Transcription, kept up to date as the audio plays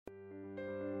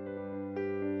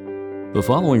The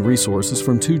following resource is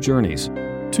from Two Journeys.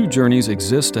 Two Journeys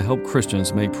exists to help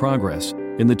Christians make progress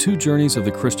in the two journeys of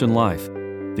the Christian life,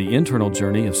 the internal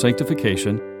journey of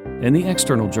sanctification and the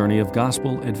external journey of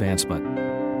gospel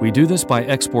advancement. We do this by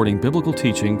exporting biblical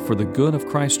teaching for the good of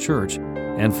Christ's church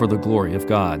and for the glory of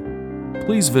God.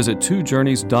 Please visit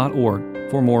twojourneys.org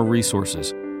for more resources.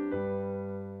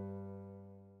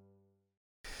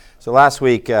 So last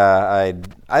week, I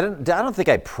don't think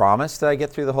I promised that I get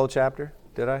through the whole chapter,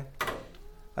 did I?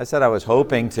 I said I was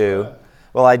hoping to.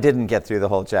 Well, I didn't get through the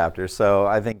whole chapter, so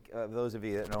I think those of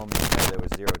you that know me know there was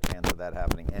zero chance of that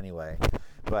happening anyway.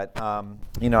 But,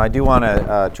 I do want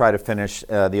to try to finish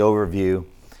the overview.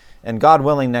 And God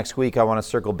willing, next week I want to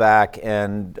circle back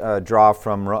and draw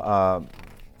from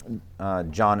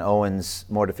John Owen's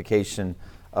mortification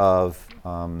of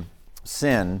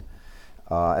sin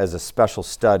as a special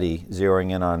study,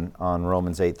 zeroing in on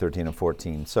Romans 8, 13, and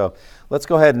 14. So let's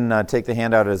go ahead and take the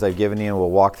handout as I've given you, and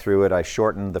we'll walk through it. I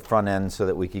shortened the front end so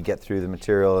that we could get through the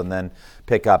material and then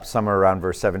pick up somewhere around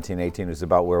verse 17, 18, which is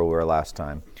about where we were last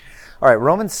time. All right,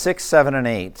 Romans 6, 7, and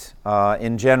 8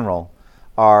 in general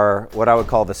are what I would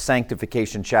call the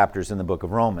sanctification chapters in the book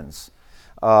of Romans.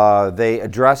 They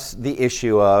address the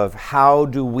issue of how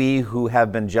do we who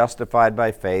have been justified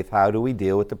by faith, how do we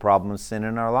deal with the problem of sin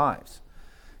in our lives?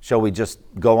 Shall we just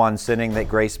go on sinning that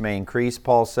grace may increase,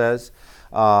 Paul says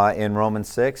in Romans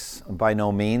 6? By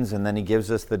no means. And then he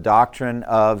gives us the doctrine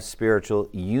of spiritual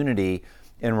unity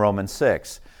in Romans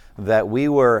 6, that we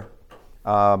were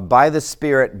by the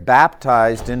Spirit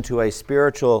baptized into a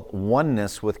spiritual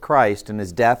oneness with Christ in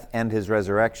his death and his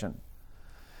resurrection.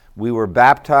 We were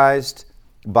baptized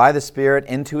by the Spirit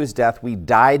into his death. We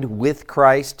died with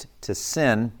Christ to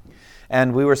sin,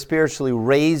 and we were spiritually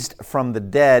raised from the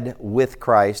dead with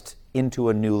Christ into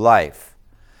a new life.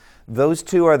 Those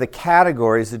two are the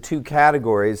two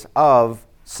categories of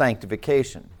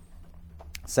sanctification.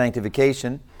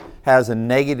 Sanctification has a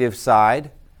negative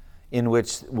side in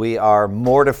which we are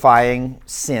mortifying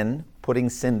sin, putting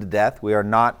sin to death. We are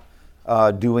not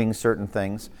doing certain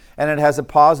things. And it has a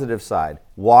positive side,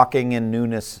 walking in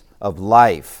newness of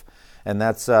life. And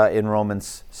that's in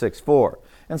Romans 6:4.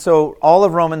 And so all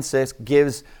of Romans 6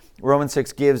 gives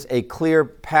a clear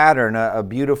pattern, a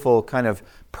beautiful kind of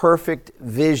perfect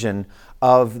vision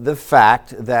of the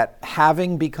fact that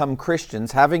having become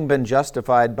Christians, having been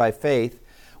justified by faith,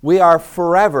 we are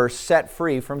forever set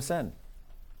free from sin.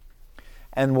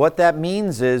 And what that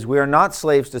means is we are not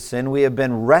slaves to sin. We have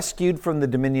been rescued from the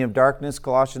dominion of darkness,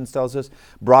 Colossians tells us,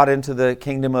 brought into the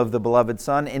kingdom of the beloved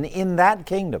Son. And in that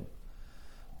kingdom,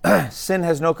 sin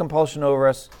has no compulsion over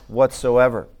us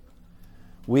whatsoever.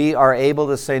 We are able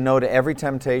to say no to every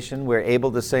temptation. We're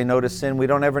able to say no to sin. We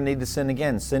don't ever need to sin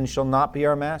again. Sin shall not be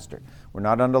our master. We're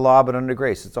not under law, but under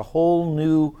grace. It's a whole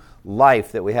new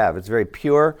life that we have. It's a very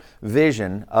pure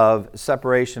vision of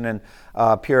separation and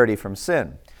purity from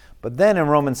sin. But then in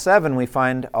Romans 7, we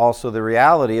find also the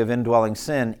reality of indwelling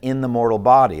sin in the mortal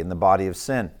body, in the body of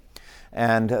sin.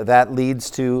 And that leads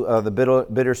to the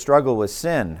bitter struggle with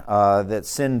sin, that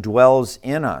sin dwells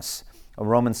in us.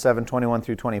 Romans 7, 21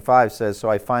 through 25 says, "So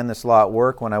I find this law at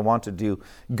work when I want to do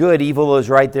good, evil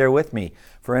is right there with me.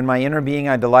 For in my inner being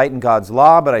I delight in God's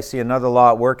law, but I see another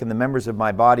law at work in the members of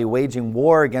my body, waging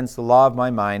war against the law of my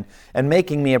mind, and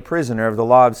making me a prisoner of the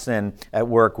law of sin at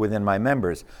work within my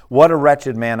members. What a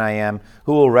wretched man I am!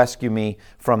 Who will rescue me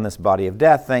from this body of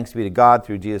death? Thanks be to God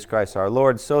through Jesus Christ our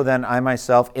Lord. So then I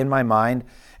myself, in my mind,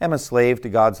 am a slave to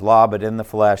God's law, but in the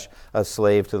flesh, a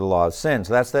slave to the law of sin."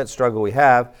 So that's that struggle we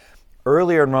have.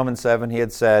 Earlier in Romans 7, he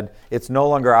had said, "It's no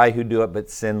longer I who do it, but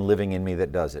sin living in me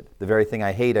that does it. The very thing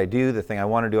I hate, I do. The thing I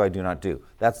want to do, I do not do."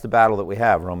 That's the battle that we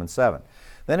have, Romans 7.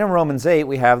 Then in Romans 8,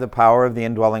 we have the power of the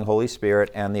indwelling Holy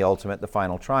Spirit and the ultimate, the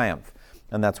final triumph.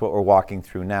 And that's what we're walking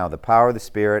through now, the power of the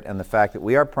Spirit and the fact that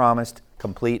we are promised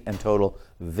complete and total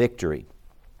victory.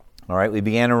 All right, we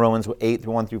began in Romans 8,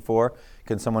 1 through 4.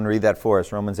 Can someone read that for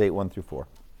us? Romans 8, 1 through 4.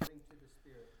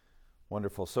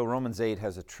 Wonderful. So Romans 8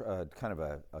 has a kind of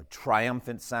a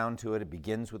triumphant sound to it. It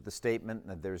begins with the statement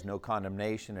that there's no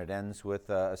condemnation. It ends with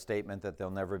a statement that there'll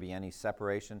never be any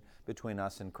separation between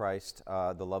us and Christ,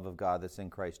 the love of God that's in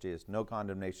Christ Jesus. No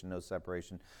condemnation, no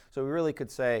separation. So we really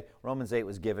could say Romans 8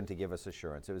 was given to give us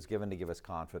assurance. It was given to give us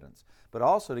confidence, but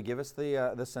also to give us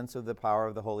the sense of the power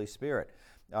of the Holy Spirit.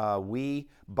 We,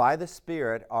 by the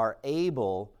Spirit, are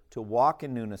able to walk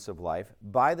in newness of life.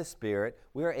 By the Spirit,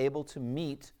 we are able to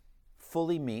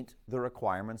fully meet the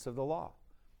requirements of the law.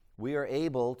 We are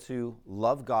able to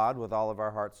love God with all of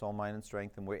our heart, soul, mind, and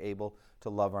strength, and we're able to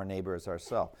love our neighbor as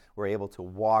ourselves. We're able to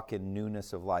walk in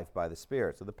newness of life by the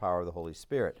Spirit, so the power of the Holy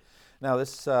Spirit. Now,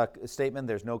 this statement,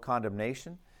 there's no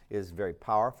condemnation, is very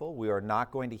powerful. We are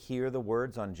not going to hear the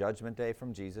words on Judgment Day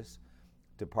from Jesus.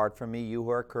 Depart from me, you who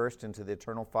are cursed, into the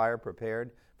eternal fire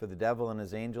prepared for the devil and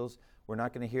his angels. We're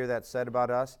not going to hear that said about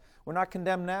us. We're not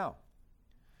condemned now.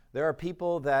 There are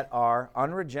people that are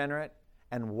unregenerate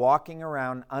and walking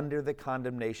around under the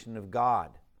condemnation of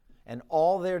God. And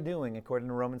all they're doing, according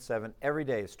to Romans 7, every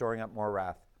day is storing up more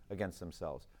wrath against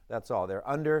themselves. That's all. They're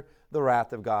under the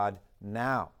wrath of God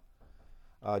now.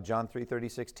 John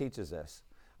 3:36 teaches this.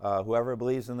 Whoever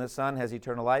believes in the Son has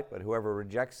eternal life, but whoever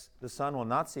rejects the Son will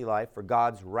not see life, for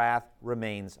God's wrath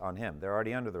remains on him. They're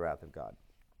already under the wrath of God.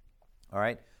 All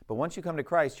right? But once you come to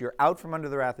Christ, you're out from under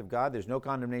the wrath of God. There's no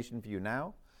condemnation for you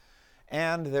now,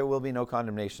 and there will be no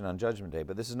condemnation on Judgment Day.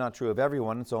 But this is not true of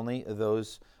everyone. It's only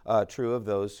true of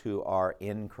those who are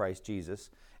in Christ Jesus.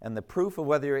 And the proof of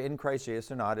whether you're in Christ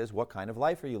Jesus or not is, what kind of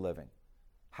life are you living?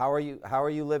 How are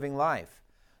you living life?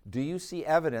 Do you see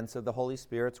evidence of the Holy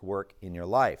Spirit's work in your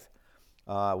life?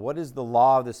 What is the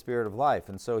law of the Spirit of life?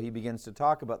 And so he begins to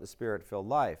talk about the Spirit-filled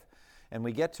life. And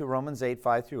we get to Romans 8,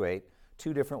 5 through 8,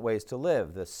 two different ways to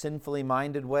live, the sinfully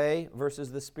minded way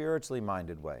versus the spiritually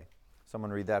minded way.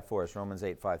 Someone read that for us, Romans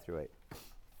 8, 5 through 8.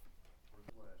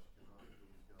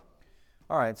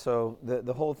 All right, so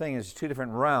the whole thing is two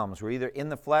different realms. We're either in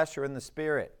the flesh or in the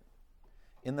Spirit.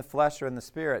 In the flesh or in the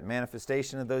Spirit.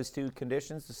 Manifestation of those two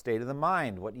conditions, the state of the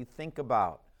mind, what you think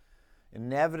about.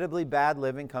 Inevitably, bad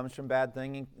living comes from bad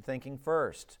thinking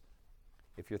first.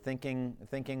 If you're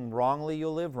thinking wrongly,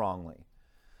 you'll live wrongly.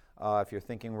 If you're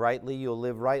thinking rightly, you'll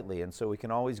live rightly. And so we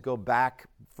can always go back,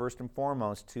 first and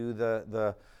foremost, to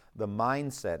the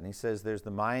mindset. And he says there's the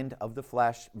mind of the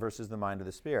flesh versus the mind of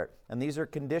the Spirit. And these are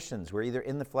conditions. We're either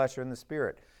in the flesh or in the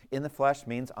Spirit. In the flesh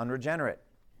means unregenerate.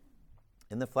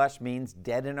 In the flesh means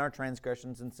dead in our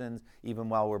transgressions and sins, even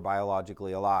while we're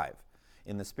biologically alive.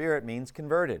 In the Spirit means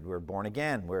converted. We're born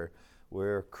again.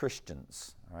 We're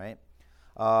Christians. All right.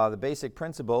 The basic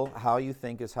principle: how you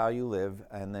think is how you live,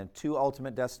 and the two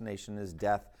ultimate destination is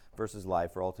death versus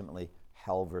life, or ultimately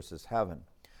hell versus heaven.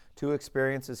 Two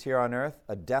experiences here on earth: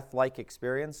 a death-like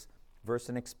experience versus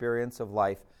an experience of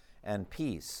life and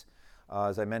peace.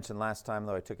 As I mentioned last time,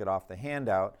 though I took it off the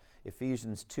handout,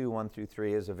 Ephesians 2, 1 through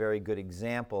 3 is a very good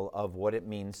example of what it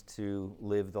means to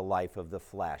live the life of the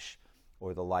flesh,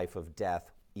 or the life of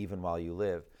death, even while you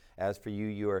live. As for you,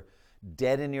 you are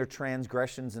dead in your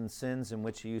transgressions and sins in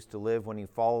which you used to live when you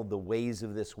followed the ways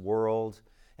of this world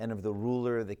and of the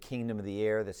ruler of the kingdom of the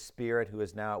air, the Spirit who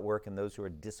is now at work in those who are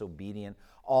disobedient.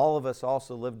 All of us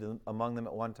also lived among them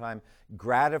at one time,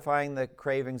 gratifying the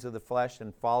cravings of the flesh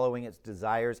and following its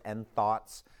desires and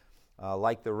thoughts.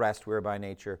 Like the rest, we are by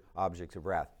nature objects of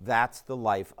wrath. That's the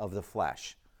life of the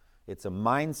flesh. It's a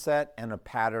mindset and a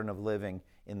pattern of living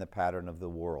in the pattern of the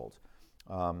world.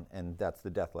 And that's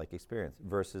the death-like experience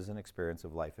versus an experience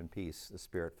of life and peace, the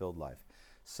Spirit-filled life.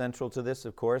 Central to this,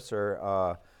 of course,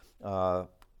 are the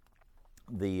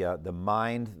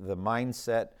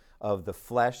mindset of the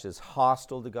flesh is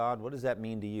hostile to God. What does that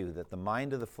mean to you? That the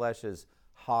mind of the flesh is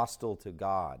hostile to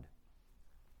God.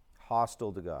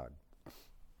 Hostile to God. It's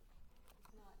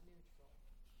not neutral.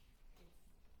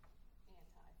 It's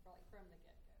anti, like from the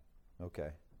get-go.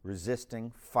 Okay.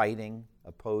 Resisting, fighting,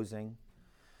 opposing.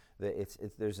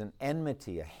 There's an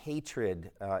enmity, a hatred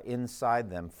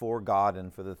inside them for God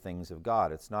and for the things of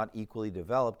God. It's not equally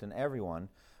developed in everyone,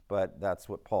 but that's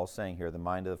what Paul's saying here. The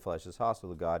mind of the flesh is hostile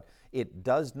to God. It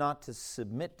does not to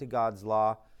submit to God's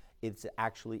law. It's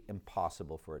actually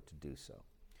impossible for it to do so.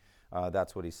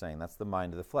 That's what he's saying. That's the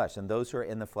mind of the flesh. And those who are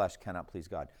in the flesh cannot please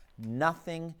God.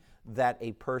 Nothing that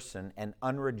a person, an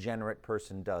unregenerate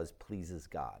person, does pleases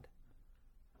God.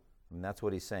 And that's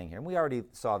what he's saying here. And we already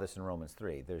saw this in Romans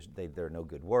 3. There are no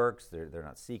good works. They're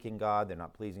not seeking God. They're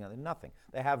not pleasing God. They're nothing.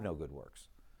 They have no good works.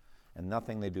 And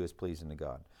nothing they do is pleasing to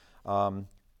God.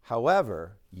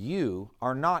 However, you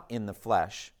are not in the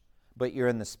flesh, but you're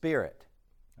in the Spirit.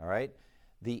 All right?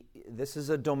 This is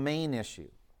a domain issue.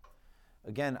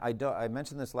 Again, I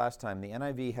mentioned this last time. The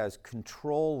NIV has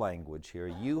control language here.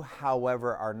 You,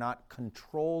 however, are not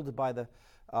controlled by the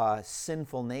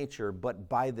sinful nature, but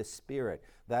by the Spirit.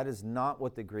 That is not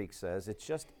what the Greek says. It's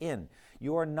just in.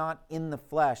 You are not in the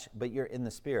flesh, but you're in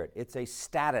the Spirit. It's a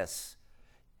status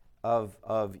of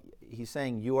he's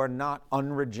saying you are not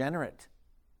unregenerate.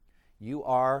 You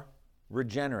are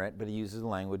regenerate, but he uses the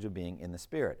language of being in the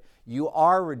Spirit. You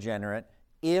are regenerate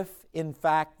if, in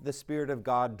fact, the Spirit of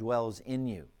God dwells in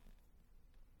you.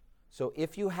 So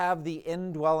if you have the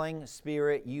indwelling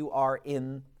Spirit, you are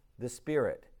in the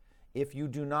Spirit. If you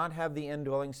do not have the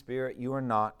indwelling Spirit, you are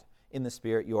not in the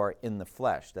Spirit, you are in the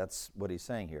flesh. That's what he's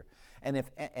saying here.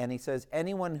 And he says,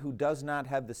 anyone who does not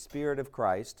have the Spirit of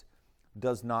Christ,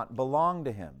 does not belong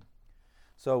to him.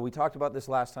 So we talked about this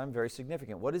last time, very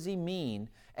significant. What does he mean?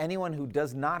 Anyone who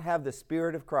does not have the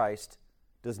Spirit of Christ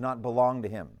does not belong to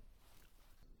him.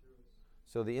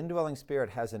 So the indwelling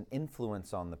Spirit has an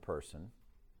influence on the person,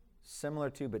 similar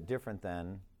to but different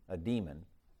than a demon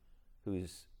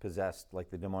who's possessed like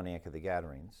the demoniac of the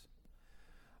Gadarenes.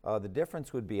 The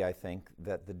difference would be, I think,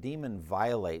 that the demon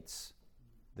violates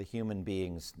the human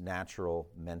being's natural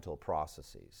mental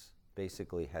processes,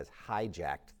 basically has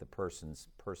hijacked the person's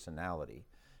personality,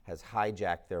 has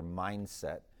hijacked their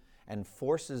mindset, and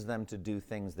forces them to do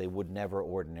things they would never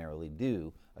ordinarily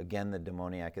do. Again, the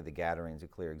demoniac of the Gadarenes, a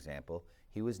clear example.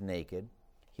 He was naked.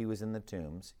 He was in the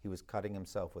tombs. He was cutting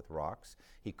himself with rocks.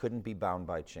 He couldn't be bound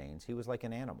by chains. He was like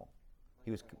an animal.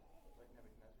 He was...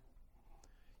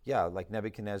 Yeah, like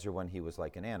Nebuchadnezzar when he was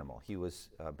like an animal. He was,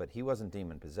 but he wasn't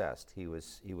demon-possessed. He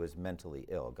was mentally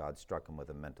ill. God struck him with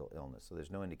a mental illness. So there's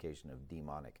no indication of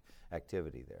demonic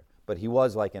activity there. But he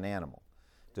was like an animal,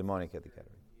 demonic at the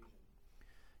Gadarenes.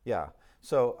 Yeah.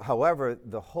 So, however,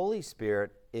 the Holy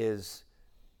Spirit is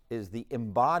the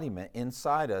embodiment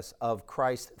inside us of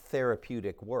Christ's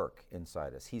therapeutic work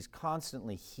inside us. He's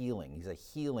constantly healing. He's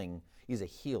a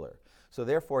healer. So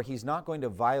therefore, he's not going to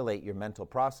violate your mental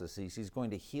processes. He's going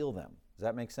to heal them. Does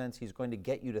that make sense? He's going to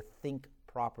get you to think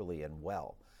properly and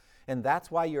well. And that's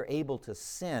why you're able to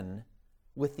sin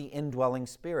with the indwelling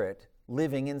Spirit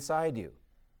living inside you.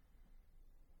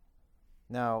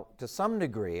 Now, to some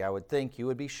degree, I would think you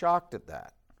would be shocked at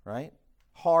that, right?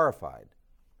 Horrified.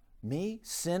 Me?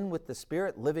 Sin with the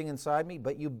Spirit living inside me?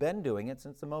 But you've been doing it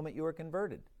since the moment you were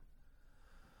converted.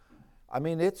 I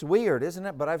mean, it's weird, isn't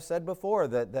it? But I've said before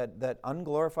that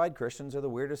unglorified Christians are the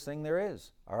weirdest thing there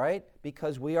is, all right?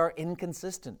 Because we are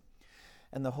inconsistent.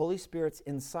 And the Holy Spirit's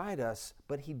inside us,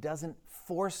 but he doesn't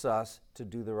force us to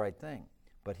do the right thing.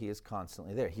 But he is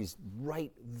constantly there. He's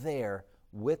right there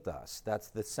with us. That's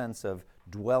the sense of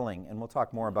dwelling. And we'll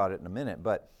talk more about it in a minute.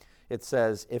 But it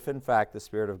says, if in fact the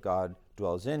Spirit of God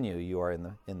dwells in you, you are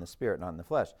in the Spirit, not in the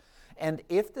flesh. And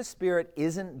if the Spirit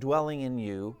isn't dwelling in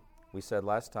you, we said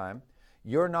last time,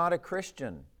 you're not a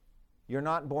Christian. You're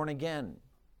not born again.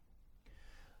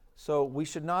 So we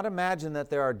should not imagine that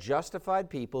there are justified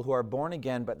people who are born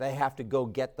again, but they have to go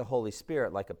get the Holy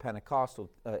Spirit, like a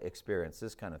Pentecostal experience,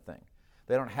 this kind of thing.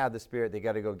 They don't have the Spirit. They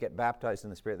got to go get baptized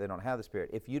in the Spirit. They don't have the Spirit.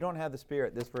 If you don't have the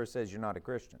Spirit, this verse says you're not a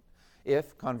Christian.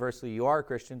 If, conversely, you are a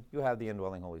Christian, you have the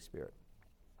indwelling Holy Spirit.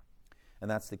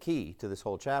 And that's the key to this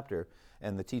whole chapter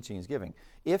and the teaching he's giving.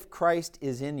 If Christ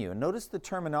is in you, and notice the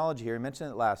terminology here, he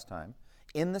mentioned it last time.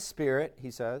 In the Spirit, he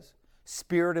says,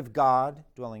 Spirit of God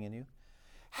dwelling in you,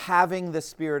 having the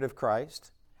Spirit of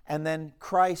Christ, and then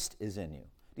Christ is in you.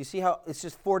 Do you see how it's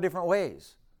just 4 different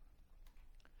ways?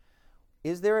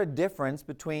 Is there a difference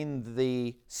between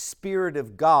the Spirit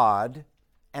of God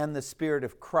and the Spirit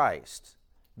of Christ?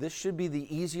 This should be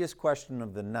the easiest question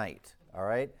of the night, all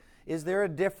right? Is there a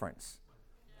difference?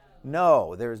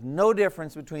 No, there's no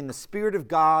difference between the Spirit of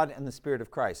God and the Spirit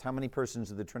of Christ. How many persons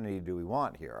of the Trinity do we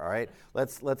want here, all right?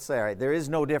 Let's say, all right, there is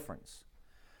no difference.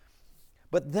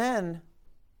 But then,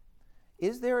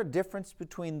 is there a difference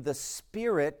between the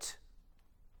Spirit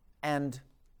and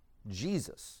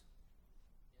Jesus?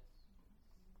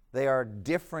 They are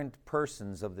different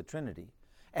persons of the Trinity.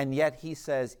 And yet he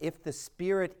says, if the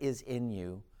Spirit is in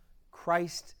you,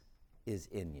 Christ is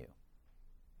in you.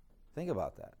 Think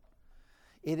about that.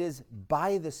 It is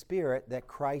by the Spirit that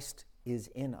Christ is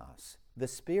in us. The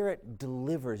Spirit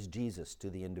delivers Jesus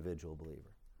to the individual believer.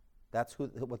 That's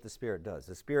what the Spirit does.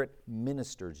 The Spirit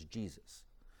ministers Jesus.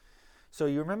 So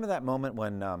you remember that moment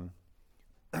when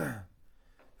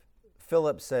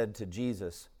Philip said to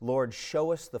Jesus, Lord,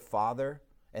 show us the Father,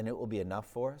 and it will be enough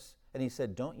for us. And he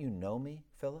said, don't you know me,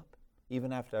 Philip,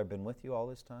 even after I've been with you all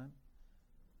this time?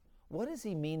 What does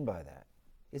he mean by that?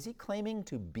 Is he claiming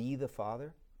to be the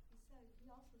Father? He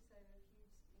also said, if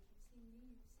you've seen me,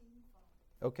 you've seen the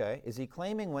Father. Okay. Is he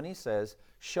claiming when he says,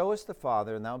 show us the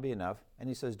Father, and that will be enough, and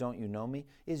he says, don't you know me?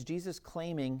 Is Jesus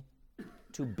claiming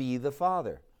to be the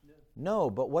Father? No,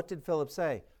 but what did Philip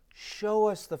say? Show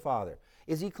us the Father.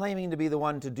 Is he claiming to be the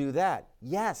one to do that?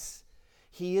 Yes.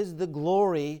 He is the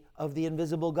glory of the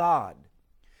invisible God.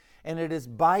 And it is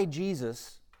by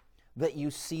Jesus that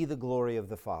you see the glory of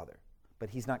the Father. But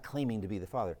he's not claiming to be the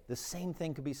Father. The same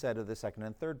thing could be said of the second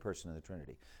and third person of the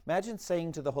Trinity. Imagine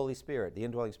saying to the Holy Spirit, the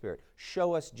indwelling Spirit,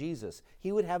 show us Jesus.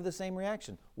 He would have the same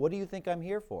reaction. What do you think I'm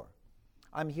here for?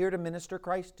 I'm here to minister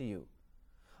Christ to you.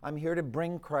 I'm here to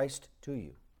bring Christ to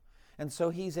you. And so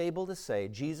he's able to say,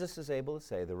 Jesus is able to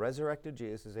say, the resurrected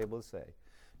Jesus is able to say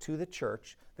to the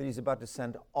church that he's about to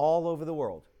send all over the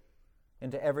world,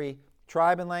 into every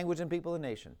tribe and language and people and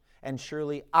nation. And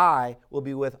surely I will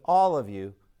be with all of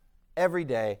you every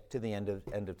day to the end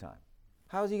of time.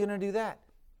 How is he going to do that?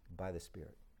 By the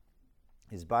Spirit.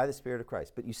 It's by the Spirit of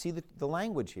Christ. But you see the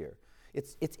language here.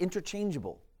 It's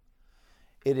interchangeable.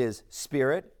 It is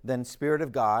Spirit, then Spirit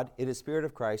of God, it is Spirit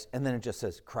of Christ, and then it just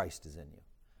says Christ is in you.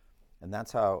 And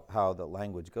that's how the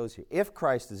language goes here. If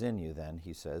Christ is in you, then,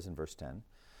 he says in verse 10,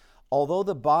 although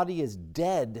the body is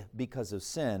dead because of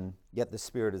sin, yet the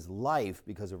Spirit is life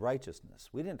because of righteousness.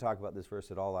 We didn't talk about this verse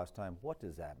at all last time. What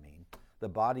does that mean? The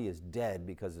body is dead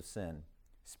because of sin,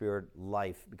 Spirit,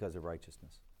 life because of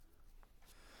righteousness.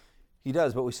 He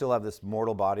does, but we still have this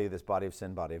mortal body, this body of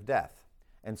sin, body of death.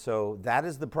 And so that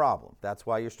is the problem. That's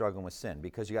why you're struggling with sin,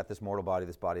 because you got this mortal body,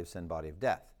 this body of sin, body of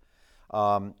death.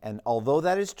 And although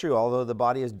that is true, although the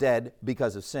body is dead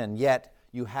because of sin, yet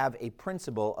you have a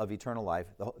principle of eternal life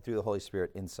through the Holy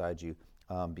Spirit inside you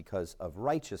because of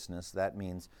righteousness. That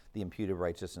means the imputed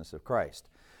righteousness of Christ.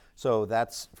 So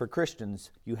that's, for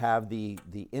Christians, you have the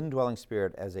indwelling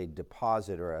Spirit as a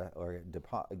deposit or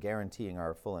guaranteeing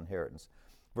our full inheritance.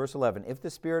 Verse 11, if the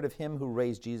Spirit of him who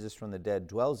raised Jesus from the dead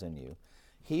dwells in you,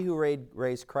 he who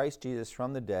raised Christ Jesus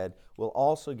from the dead will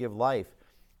also give life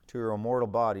to your immortal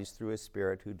bodies through his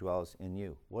Spirit who dwells in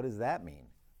you. What does that mean?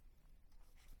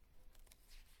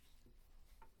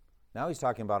 Now he's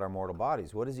talking about our mortal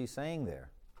bodies. What is he saying there?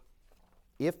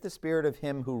 If the Spirit of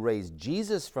him who raised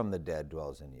Jesus from the dead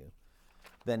dwells in you,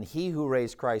 then he who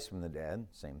raised Christ from the dead,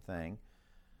 same thing,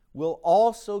 will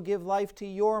also give life to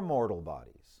your mortal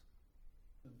bodies.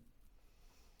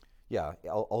 Yeah,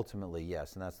 ultimately,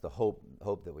 yes, and that's the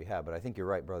hope that we have. But I think you're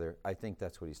right, brother. I think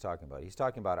that's what he's talking about. He's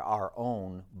talking about our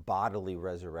own bodily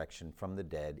resurrection from the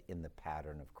dead in the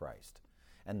pattern of Christ.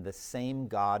 And the same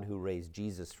God who raised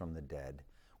Jesus from the dead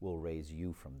will raise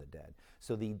you from the dead.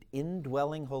 So the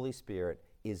indwelling Holy Spirit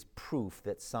is proof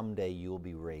that someday you will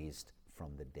be raised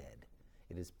from the dead.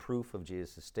 It is proof of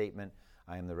Jesus' statement,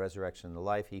 I am the resurrection and the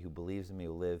life. He who believes in me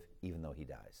will live even though he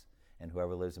dies. And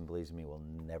whoever lives and believes in me will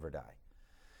never die.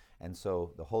 And so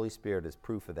the Holy Spirit is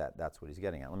proof of that. That's what he's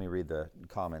getting at. Let me read the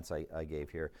comments I gave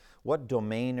here. What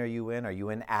domain are you in? Are you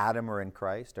in Adam or in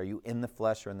Christ? Are you in the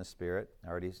flesh or in the Spirit? I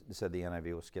already said the NIV,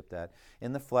 we'll skip that.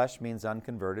 In the flesh means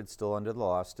unconverted, still under the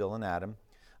law, still in Adam,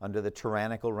 under the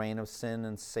tyrannical reign of sin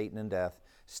and Satan and death,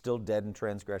 still dead in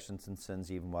transgressions and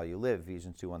sins even while you live,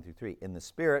 Ephesians 2, 1-3. In the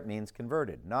Spirit means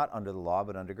converted, not under the law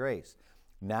but under grace.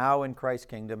 Now in Christ's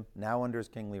kingdom, now under his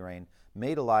kingly reign,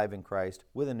 made alive in Christ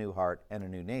with a new heart and a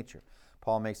new nature.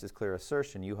 Paul makes this clear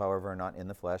assertion, you, however, are not in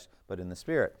the flesh, but in the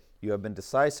Spirit. You have been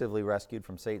decisively rescued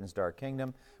from Satan's dark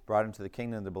kingdom, brought into the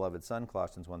kingdom of the beloved Son,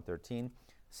 Colossians 1:13.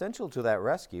 Essential to that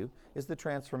rescue is the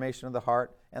transformation of the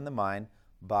heart and the mind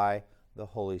by the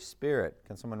Holy Spirit.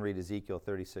 Can someone read Ezekiel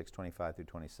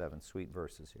 36:25-27? Sweet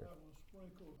verses here.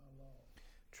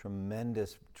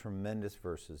 Tremendous, tremendous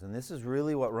verses. And this is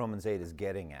really what Romans 8 is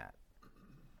getting at.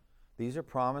 These are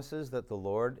promises that the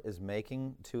Lord is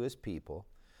making to his people.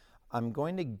 I'm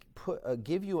going to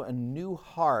give you a new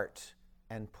heart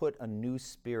and put a new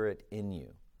spirit in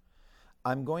you.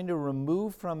 I'm going to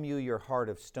remove from you your heart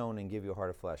of stone and give you a heart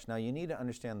of flesh. Now, you need to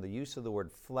understand the use of the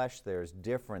word flesh there is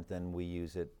different than we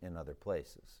use it in other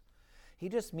places. He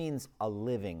just means a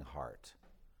living heart.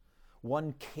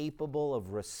 One capable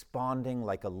of responding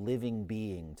like a living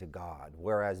being to God,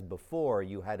 whereas before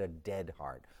you had a dead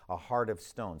heart, a heart of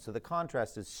stone. So the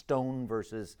contrast is stone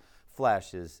versus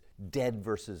flesh, is dead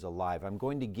versus alive. I'm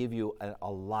going to give you an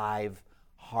alive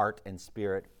heart and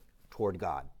spirit toward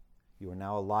God. You are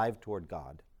now alive toward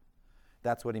God.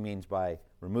 That's what he means by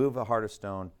remove a heart of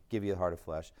stone, give you a heart of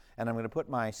flesh. And I'm going to put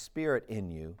my spirit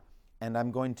in you, and I'm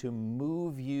going to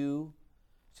move you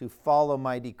to follow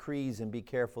my decrees and be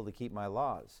careful to keep my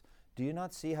laws. Do you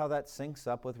not see how that syncs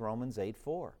up with Romans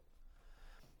 8:4?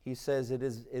 He says it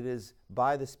is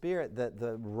by the Spirit that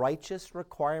the righteous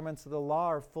requirements of the law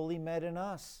are fully met in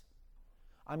us.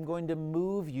 I'm going to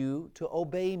move you to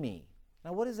obey me.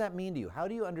 Now, what does that mean to you? How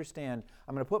do you understand,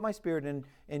 I'm going to put my Spirit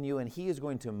in you, and he is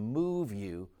going to move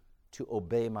you to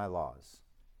obey my laws?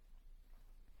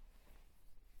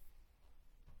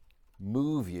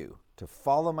 Move you to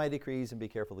follow my decrees and be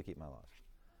careful to keep my laws.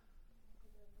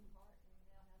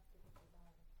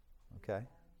 Okay.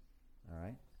 All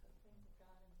right.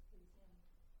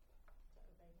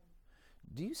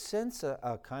 Do you sense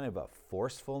a kind of a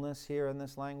forcefulness here in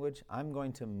this language? I'm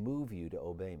going to move you to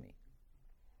obey me.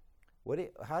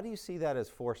 How do you see that as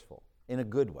forceful? In a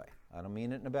good way. I don't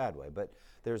mean it in a bad way, but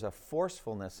there's a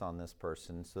forcefulness on this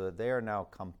person so that they are now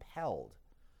compelled.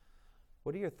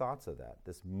 What are your thoughts of that?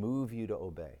 This move you to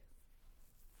obey.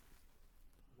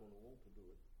 I want to do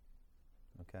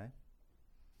it. Okay.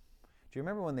 Do you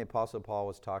remember when the Apostle Paul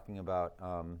was talking about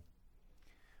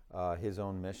his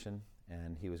own mission,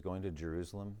 and he was going to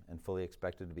Jerusalem and fully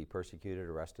expected to be persecuted,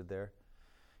 arrested there?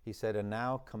 He said, "And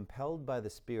now, compelled by the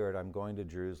Spirit, I'm going to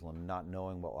Jerusalem, not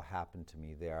knowing what will happen to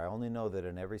me there. I only know that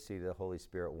in every city the Holy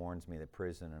Spirit warns me that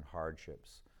prison and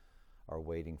hardships are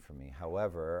waiting for me.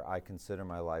 However, I consider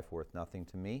my life worth nothing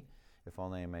to me, if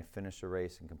only I may finish the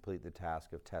race and complete the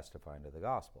task of testifying to the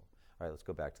gospel." All right, let's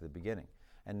go back to the beginning.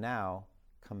 "And now,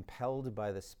 compelled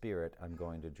by the Spirit, I'm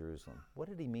going to Jerusalem." What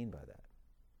did he mean by that?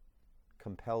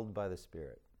 Compelled by the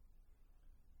Spirit.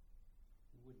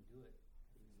 He wouldn't do it.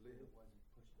 The Spirit wasn't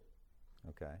pushing it.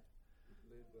 Okay.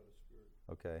 Led by the Spirit.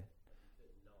 Okay. He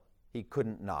couldn't not. He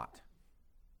couldn't not.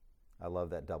 I love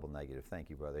that double negative.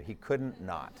 Thank you, brother. He couldn't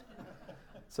not.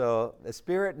 So the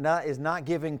Spirit is not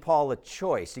giving Paul a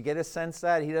choice. You get a sense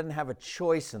that he doesn't have a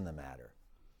choice in the matter.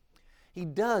 He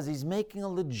does. He's making a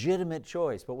legitimate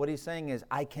choice. But what he's saying is,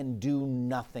 I can do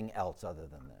nothing else other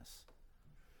than this.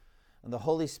 And the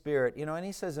Holy Spirit, and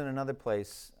he says in another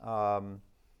place,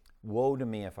 woe to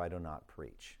me if I do not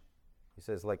preach. He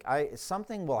says,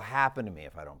 something will happen to me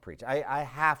if I don't preach. I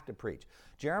have to preach.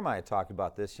 Jeremiah talked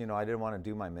about this. I didn't want to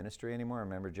do my ministry anymore.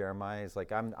 Remember Jeremiah? He's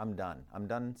like, I'm done. I'm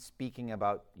done speaking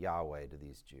about Yahweh to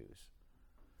these Jews.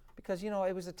 Because,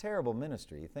 it was a terrible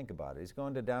ministry. You think about it. He's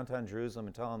going to downtown Jerusalem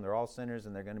and telling them they're all sinners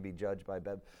and they're going to be judged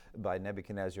by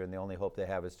Nebuchadnezzar, and the only hope they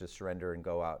have is to surrender and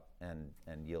go out and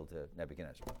yield to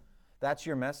Nebuchadnezzar. That's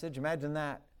your message? Imagine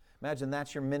that. Imagine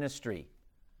that's your ministry.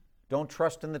 Don't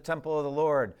trust in the temple of the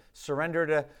Lord. Surrender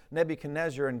to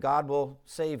Nebuchadnezzar and God will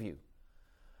save you.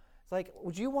 It's like,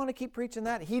 would you want to keep preaching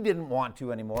that? He didn't want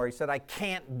to anymore. He said, I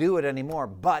can't do it anymore.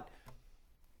 But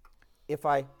if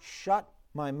I shut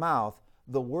my mouth,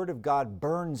 the word of God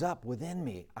burns up within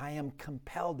me. I am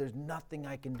compelled. There's nothing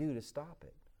I can do to stop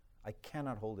it. I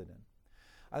cannot hold it in.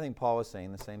 I think Paul was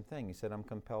saying the same thing. He said, I'm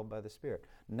compelled by the Spirit.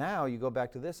 Now you go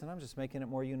back to this, and I'm just making it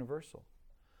more universal.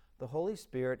 The Holy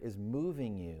Spirit is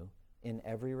moving you in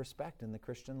every respect in the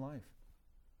Christian life.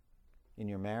 In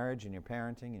your marriage, in your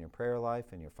parenting, in your prayer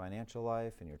life, in your financial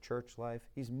life, in your church life.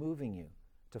 He's moving you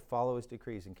to follow His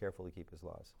decrees and carefully keep His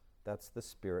laws. That's the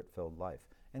Spirit-filled life.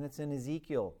 And it's in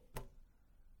Ezekiel,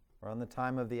 around the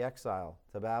time of the exile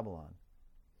to Babylon.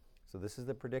 So this is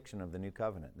the prediction of the new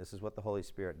covenant. This is what the Holy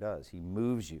Spirit does. He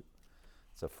moves you.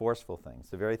 It's a forceful thing. It's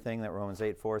the very thing that Romans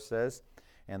 8:4 says.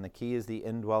 And the key is the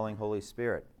indwelling Holy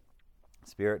Spirit.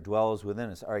 Spirit dwells within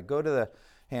us. All right, go to the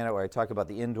handout where I talk about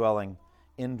the indwelling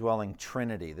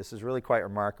Trinity. This is really quite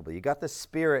remarkable. You got the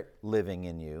Spirit living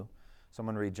in you.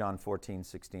 Someone read John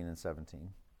 14:16 and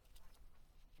 17.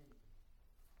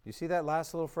 You see that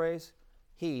last little phrase?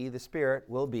 He, the Spirit,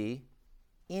 will be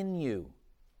in you.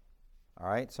 All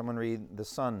right, someone read the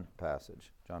Son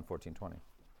passage, John 14:20.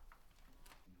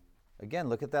 Again,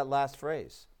 look at that last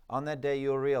phrase. On that day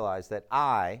you'll realize that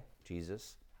I,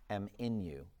 Jesus, am in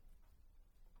you.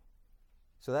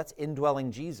 So that's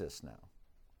indwelling Jesus now.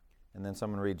 And then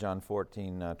someone read John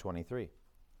 14:23.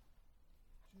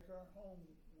 Take our home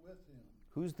with Him.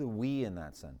 Who's the we in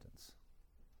that sentence?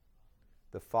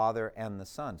 The Father and the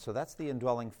Son. So that's the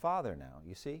indwelling Father now,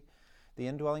 you see? The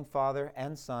indwelling Father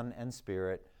and Son and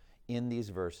Spirit in these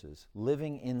verses,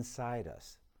 living inside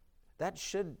us. That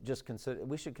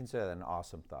we should consider that an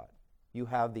awesome thought. You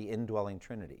have the indwelling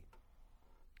Trinity.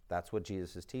 That's what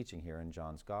Jesus is teaching here in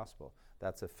John's Gospel.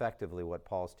 That's effectively what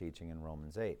Paul's teaching in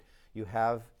Romans 8. You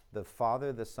have the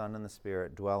Father, the Son, and the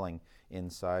Spirit dwelling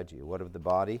inside you. What of the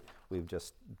body? We've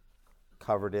just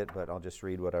covered it, but I'll just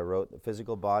read what I wrote. The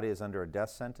physical body is under a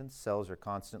death sentence. Cells are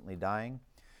constantly dying,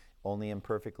 only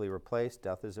imperfectly replaced.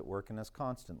 Death is at work in us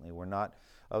constantly. If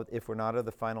we're not of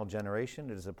the final generation,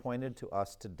 it is appointed to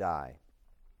us to die.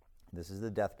 This is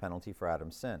the death penalty for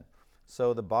Adam's sin.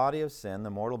 So the body of sin, the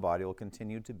mortal body, will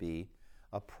continue to be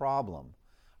a problem.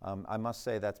 I must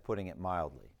say that's putting it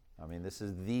mildly. I mean, this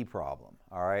is the problem,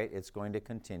 all right? It's going to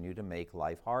continue to make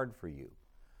life hard for you,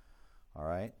 all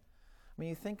right? I mean,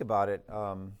 you think about it,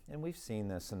 and we've seen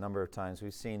this a number of times.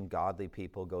 We've seen godly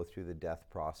people go through the death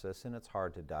process, and it's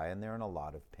hard to die, and they're in a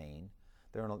lot of pain.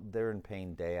 They're in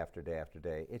pain day after day after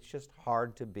day. It's just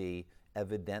hard to be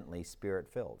evidently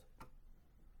Spirit-filled.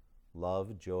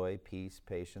 Love, joy, peace,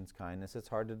 patience, kindness. It's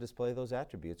hard to display those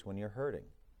attributes when you're hurting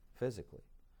physically.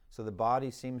 So the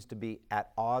body seems to be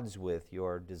at odds with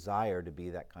your desire to be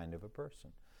that kind of a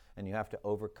person. And you have to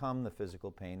overcome the physical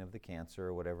pain of the cancer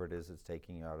or whatever it is that's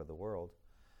taking you out of the world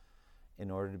in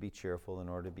order to be cheerful, in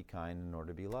order to be kind, in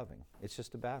order to be loving. It's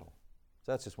just a battle.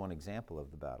 So that's just one example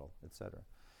of the battle, etc.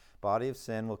 Body of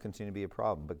sin will continue to be a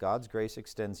problem, but God's grace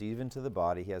extends even to the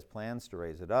body. He has plans to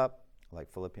raise it up. Like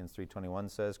Philippians 3:21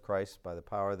 says, Christ, by the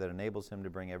power that enables him to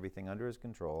bring everything under his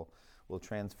control, will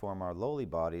transform our lowly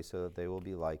bodies so that they will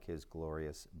be like his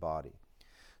glorious body.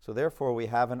 So therefore, we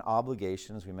have an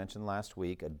obligation, as we mentioned last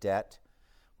week, a debt.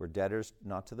 We're debtors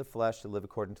not to the flesh, to live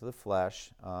according to the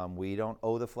flesh. We don't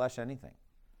owe the flesh anything.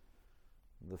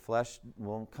 The flesh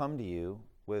won't come to you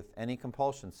with any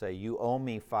compulsion. Say, you owe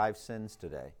me 5 sins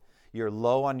today. You're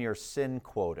low on your sin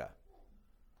quota.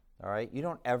 All right? You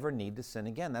don't ever need to sin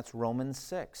again. That's Romans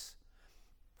 6.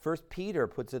 1 Peter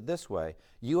puts it this way.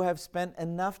 You have spent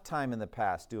enough time in the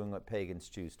past doing what pagans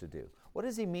choose to do. What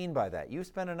does he mean by that? You've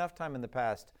spent enough time in the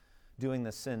past doing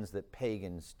the sins that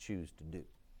pagans choose to do.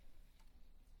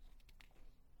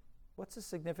 What's the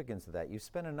significance of that? You've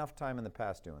spent enough time in the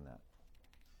past doing that.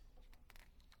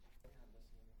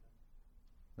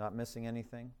 Not missing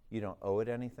anything? You don't owe it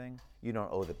anything? You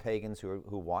don't owe the pagans who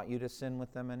want you to sin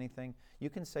with them anything? You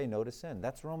can say no to sin.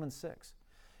 That's Romans 6.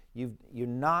 You're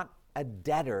not a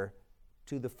debtor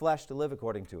to the flesh to live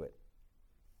according to it.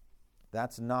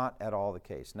 That's not at all the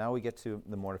case. Now we get to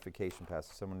the mortification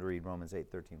passage. Someone to read Romans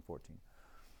 8:13-14.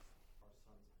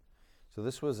 So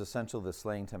this was essential, the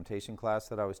slaying temptation class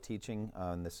that I was teaching,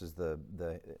 and this is the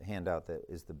handout that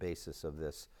is the basis of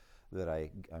this that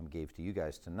I gave to you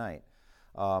guys tonight.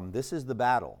 This is the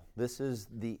battle. This is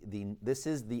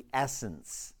the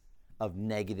essence of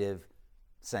negative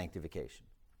sanctification.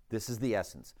 This is the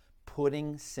essence.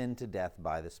 Putting sin to death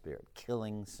by the Spirit,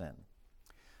 killing sin.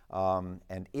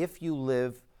 And if you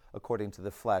live according to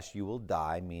the flesh, you will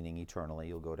die, meaning eternally,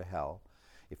 you'll go to hell.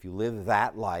 If you live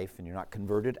that life and you're not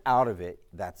converted out of it,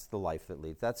 that's the life that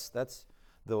leads. That's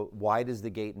the wide is the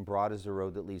gate and broad is the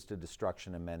road that leads to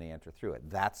destruction, and many enter through it.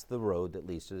 That's the road that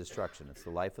leads to destruction. It's the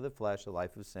life of the flesh, the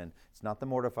life of sin. It's not the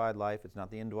mortified life. It's not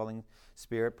the indwelling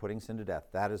spirit putting sin to death.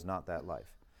 That is not that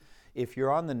life. If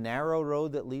you're on the narrow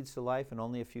road that leads to life and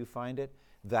only a few find it,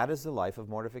 that is the life of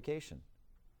mortification.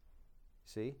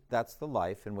 See? That's the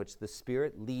life in which the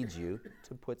Spirit leads you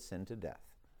to put sin to death.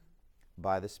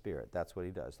 By the Spirit. That's what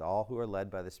he does. All who are led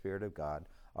by the Spirit of God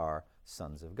are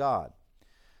sons of God.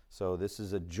 So this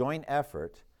is a joint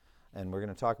effort, and we're going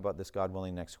to talk about this, God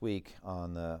willing, next week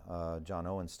on the John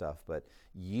Owen stuff, but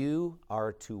you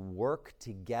are to work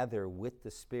together with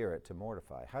the Spirit to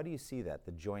mortify. How do you see that,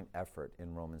 the joint effort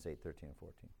in Romans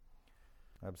 8:13-14?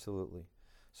 Absolutely.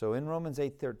 So in Romans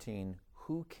 8:13,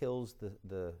 who kills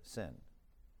the sin?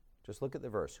 Just look at the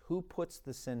verse. Who puts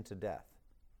the sin to death?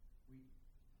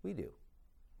 We do.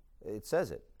 It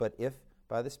says it. But if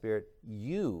by the Spirit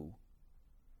you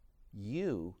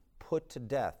put to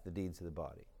death the deeds of the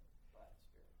body. By the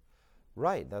Spirit.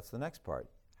 Right, that's the next part.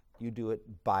 You do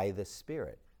it by the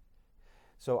Spirit.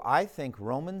 So I think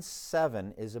Romans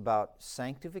 7 is about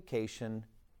sanctification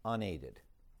unaided.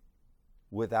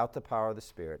 Without the power of the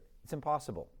Spirit, it's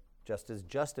impossible. Just as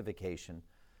justification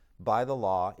by the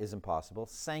law is impossible,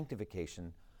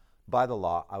 sanctification by the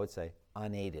law, I would say,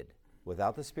 unaided.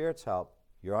 Without the Spirit's help,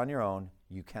 you're on your own,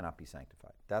 you cannot be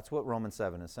sanctified. That's what Romans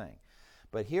 7 is saying.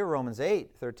 But here Romans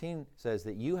 8:13 says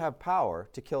that you have power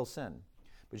to kill sin,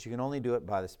 but you can only do it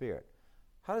by the Spirit.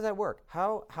 How does that work?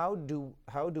 How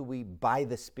do we by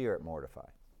the Spirit mortify?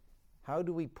 How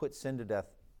do we put sin to death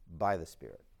by the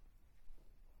Spirit?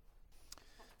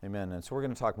 Amen. And so we're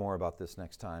going to talk more about this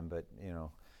next time, but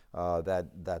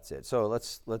that's it. So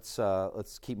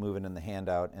let's keep moving in the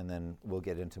handout, and then we'll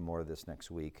get into more of this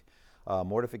next week.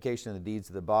 Mortification of the deeds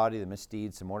of the body, the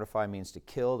misdeeds. To mortify means to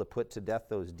kill, to put to death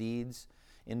those deeds.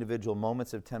 Individual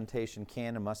moments of temptation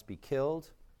can and must be killed.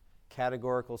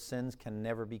 Categorical sins can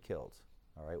never be killed.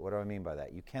 All right, what do I mean by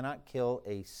that? You cannot kill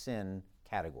a sin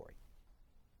category.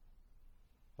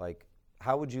 Like,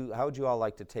 how would you all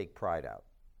like to take pride out?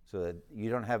 So that you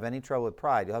don't have any trouble with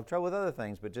pride. You'll have trouble with other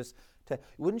things, but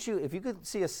wouldn't you, if you could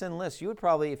see a sin list, you would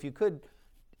probably, if you could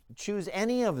choose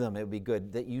any of them, it would be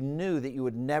good that you knew that you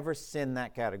would never sin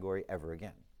that category ever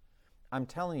again. I'm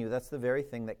telling you, that's the very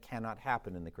thing that cannot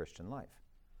happen in the Christian life.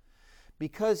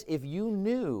 Because if you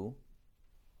knew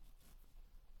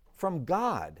from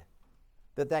God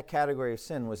that category of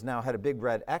sin had a big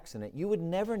red X in it, you would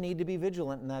never need to be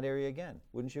vigilant in that area again.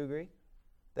 Wouldn't you agree?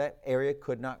 That area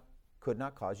could not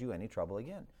cause you any trouble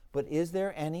again. But is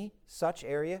there any such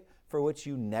area for which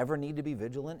you never need to be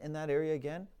vigilant in that area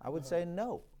again? I would say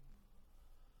no.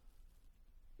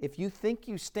 If you think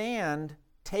you stand,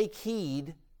 take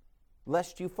heed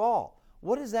lest you fall.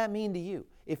 What does that mean to you?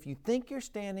 If you think you're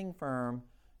standing firm,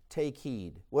 take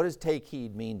heed. What does take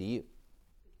heed mean to you?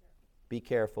 Be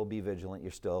careful, be vigilant,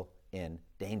 you're still in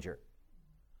danger.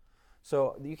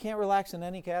 So you can't relax in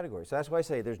any category. So that's why I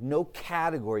say there's no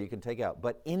category you can take out.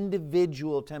 But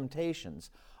individual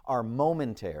temptations are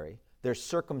momentary. They're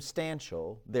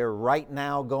circumstantial. They're right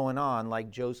now going on, like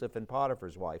Joseph and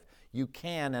Potiphar's wife. You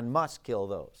can and must kill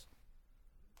those.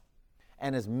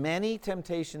 And as many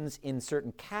temptations in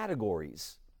certain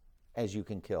categories as you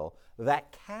can kill,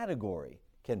 that category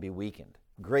can be weakened,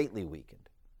 greatly weakened.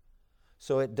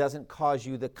 So it doesn't cause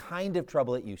you the kind of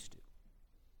trouble it used to.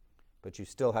 But you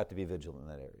still have to be vigilant in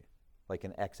that area, like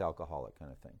an ex-alcoholic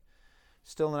kind of thing.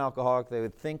 Still an alcoholic, they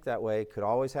would think that way. It could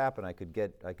always happen. I could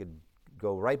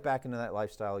go right back into that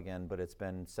lifestyle again, but it's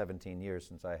been 17 years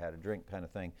since I had a drink kind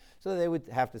of thing. So they would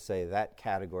have to say that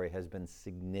category has been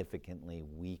significantly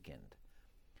weakened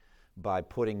by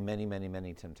putting many, many,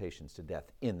 many temptations to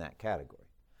death in that category.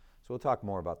 So we'll talk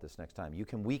more about this next time. You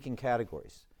can weaken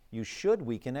categories. You should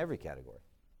weaken every category.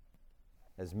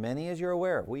 As many as you're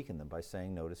aware of, weaken them by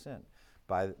saying no to sin,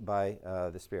 by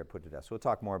the Spirit put to death. So we'll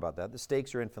talk more about that. The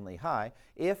stakes are infinitely high.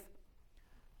 If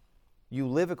you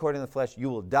live according to the flesh, you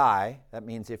will die. That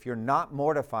means if you're not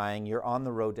mortifying, you're on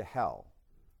the road to hell.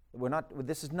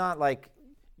 This is not like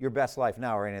your best life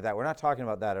now or any of that. We're not talking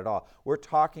about that at all. We're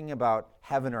talking about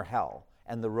heaven or hell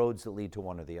and the roads that lead to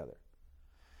one or the other.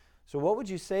 So what would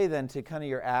you say then to kind of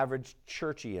your average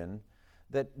churchian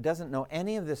that doesn't know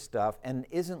any of this stuff and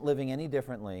isn't living any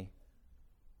differently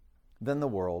than the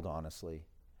world, honestly,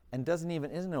 and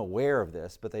isn't aware of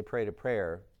this, but they prayed a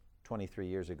prayer 23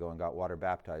 years ago and got water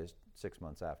baptized 6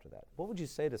 months after that? What would you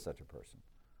say to such a person?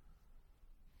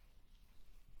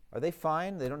 Are they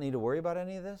fine? They don't need to worry about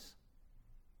any of this?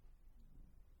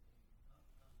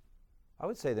 I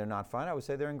would say they're not fine. I would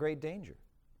say they're in great danger.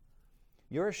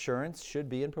 Your assurance should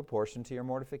be in proportion to your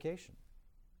mortification.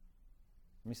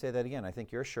 Let me say that again. I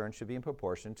think your assurance should be in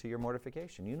proportion to your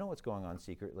mortification. You know what's going on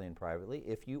secretly and privately.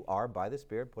 If you are, by the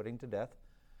Spirit, putting to death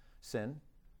sin,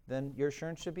 then your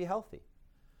assurance should be healthy.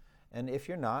 And if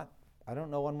you're not, I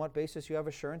don't know on what basis you have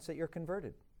assurance that you're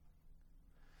converted.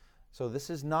 So this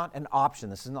is not an option.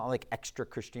 This is not like extra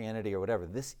Christianity or whatever.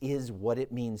 This is what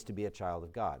it means to be a child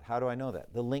of God. How do I know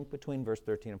that? The link between verse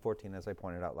 13 and 14, as I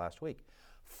pointed out last week.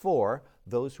 For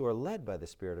those who are led by the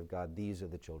Spirit of God, these are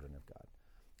the children of God.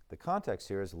 The context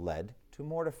here is led to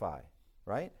mortify,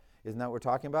 right? Isn't that what we're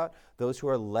talking about? Those who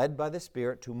are led by the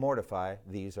Spirit to mortify,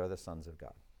 these are the sons of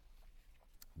God.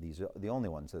 These are the only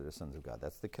ones that are sons of God.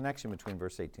 That's the connection between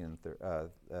verse 13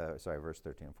 and verse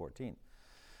 13 and 14.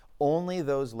 Only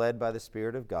those led by the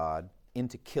Spirit of God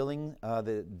into killing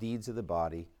the deeds of the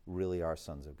body really are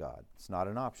sons of God. It's not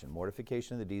an option.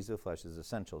 Mortification of the deeds of the flesh is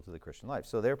essential to the Christian life.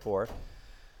 So therefore,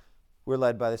 we're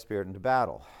led by the Spirit into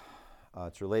battle.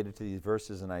 It's related to these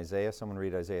verses in Isaiah. Someone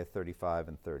read Isaiah 35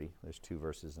 and 30. There's 2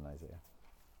 verses in Isaiah.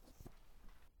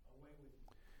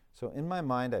 So in my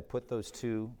mind, I put those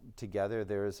two together.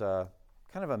 There's a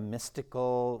kind of a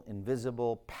mystical,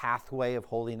 invisible pathway of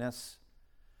holiness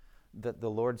that the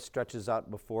Lord stretches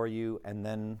out before you, and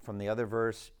then from the other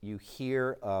verse, you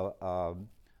hear a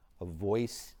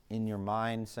voice in your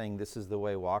mind saying, this is the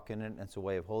way, walk in it, and it's a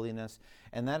way of holiness.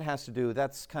 And that has to do,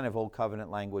 that's kind of old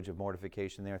covenant language of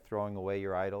mortification there, throwing away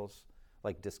your idols,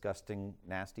 like disgusting,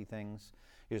 nasty things.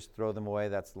 You just throw them away.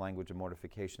 That's the language of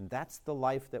mortification. That's the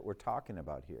life that we're talking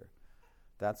about here.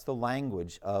 That's the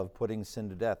language of putting sin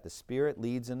to death. The Spirit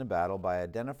leads into battle by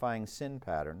identifying sin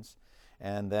patterns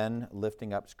and then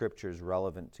lifting up scriptures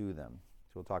relevant to them.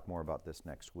 So we'll talk more about this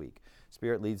next week.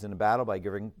 Spirit leads into battle by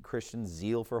giving Christians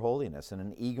zeal for holiness and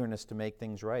an eagerness to make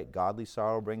things right. Godly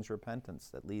sorrow brings repentance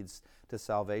that leads to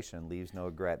salvation and leaves no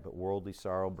regret, but worldly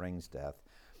sorrow brings death.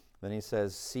 Then he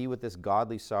says, see what this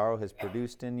godly sorrow has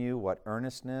produced in you, what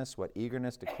earnestness, what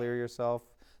eagerness to clear yourselves,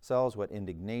 what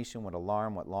indignation, what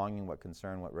alarm, what longing, what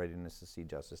concern, what readiness to see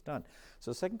justice done.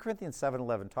 So 2 Corinthians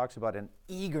 7:11 talks about an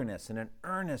eagerness and an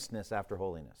earnestness after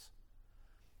holiness.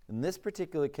 In this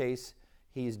particular case,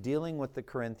 he's dealing with the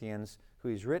Corinthians, who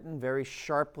he's written very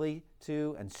sharply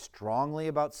to and strongly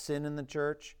about sin in the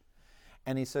church.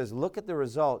 And he says, look at the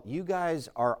result. You guys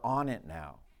are on it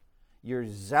now. You're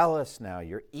zealous now.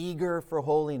 You're eager for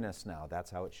holiness now. That's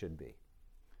how it should be.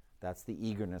 That's the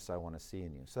eagerness I want to see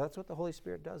in you. So that's what the Holy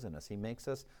Spirit does in us. He makes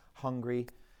us hungry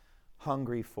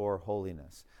for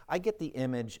holiness. I get the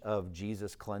image of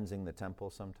Jesus cleansing the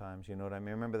temple sometimes. You know what I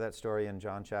mean? Remember that story in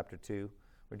John chapter 2?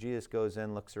 Where Jesus goes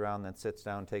in, looks around, then sits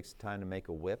down, takes the time to make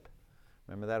a whip.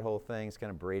 Remember that whole thing? He's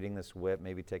kind of braiding this whip,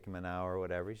 maybe take him an hour or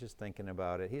whatever. He's just thinking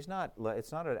about it. It's not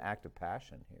an act of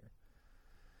passion here.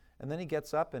 And then he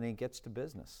gets up and he gets to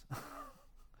business.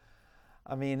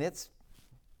 I mean,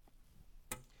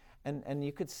 and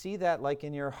you could see that like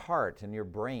in your heart and your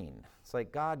brain. It's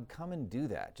like, God, come and do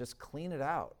that. Just clean it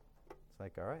out. It's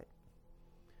like, all right.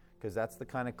 because that's the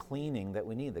kind of cleaning that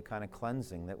we need, the kind of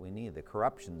cleansing that we need, the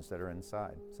corruptions that are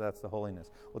inside. So that's the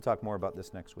holiness. We'll talk more about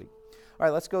this next week. All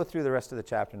right, let's go through the rest of the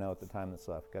chapter now at the time that's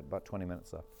left. Got about 20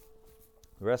 minutes left.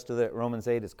 The rest of the Romans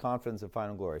 8 is confidence of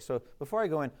final glory. So before I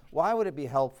go in, why would it be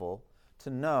helpful to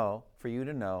know, for you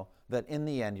to know, that in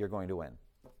the end you're going to win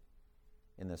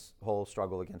in this whole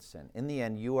struggle against sin? In the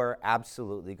end, you are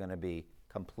absolutely going to be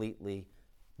completely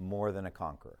more than a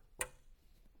conqueror.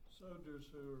 Soldiers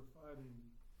who are fighting,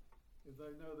 if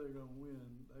they know they're going to win,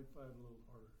 they fight a little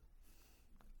harder.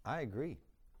 I agree.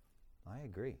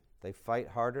 They fight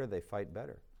harder, they fight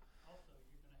better. Also,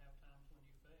 you're going to have times when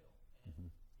you fail, and you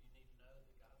need to know that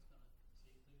God's going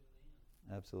to see you through to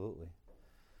the end. Absolutely.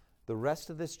 The rest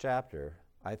of this chapter,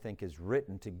 I think, is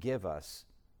written to give us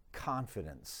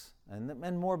confidence,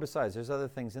 and more besides. There's other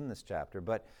things in this chapter,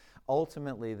 but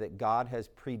ultimately that God has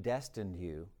predestined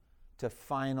you to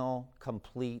final,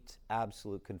 complete,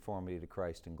 absolute conformity to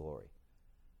Christ in glory.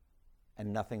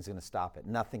 And nothing's going to stop it.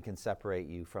 Nothing can separate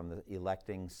you from the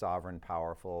electing, sovereign,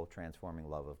 powerful, transforming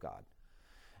love of God.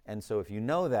 And so if you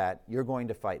know that, you're going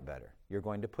to fight better. You're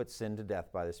going to put sin to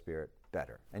death by the Spirit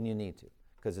better. And you need to,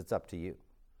 because it's up to you.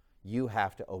 You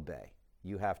have to obey.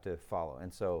 You have to follow.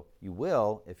 And so you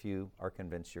will if you are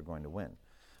convinced you're going to win.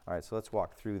 All right, so let's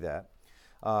walk through that.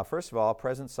 First of all,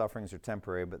 present sufferings are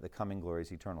temporary, but the coming glory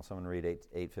is eternal. Someone read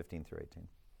 8:15 through 18.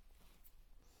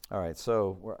 All right,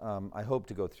 so I hope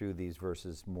to go through these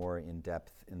verses more in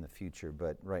depth in the future,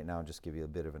 but right now I'll just give you a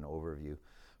bit of an overview.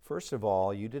 First of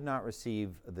all, you did not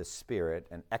receive the Spirit,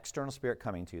 an external Spirit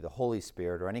coming to you, the Holy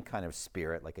Spirit, or any kind of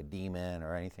spirit like a demon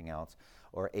or anything else,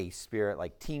 or a spirit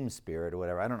like team spirit or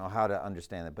whatever. I don't know how to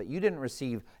understand that, but you didn't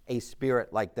receive a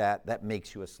spirit like that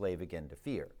makes you a slave again to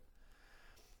fear.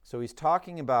 So he's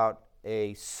talking about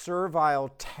a servile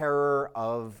terror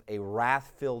of a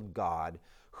wrath-filled God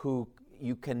who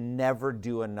you can never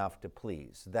do enough to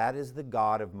please. That is the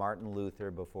God of Martin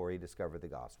Luther before he discovered the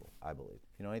gospel, I believe.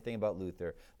 If you know anything about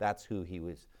Luther, that's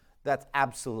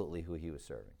absolutely who he was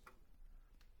serving.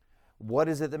 What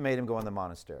is it that made him go in the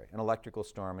monastery? An electrical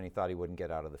storm, and he thought he wouldn't get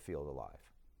out of the field alive.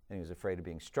 And he was afraid of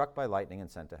being struck by lightning and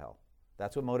sent to hell.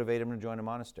 That's what motivated him to join a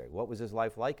monastery. What was his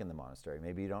life like in the monastery?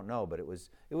 Maybe you don't know, but it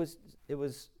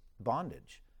was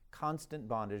bondage, constant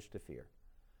bondage to fear.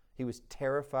 He was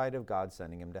terrified of God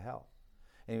sending him to hell.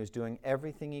 And he was doing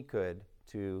everything he could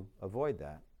to avoid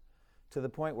that, to the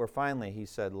point where finally he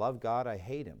said, "Love God, I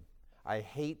hate him. I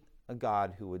hate a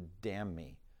God who would damn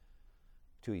me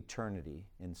to eternity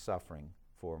in suffering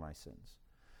for my sins."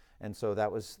 And so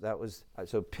that was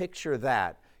so picture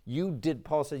that.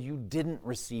 Paul says you didn't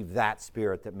receive that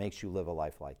Spirit that makes you live a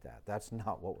life like that. That's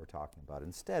not what we're talking about.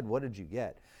 Instead, what did you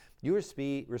get? You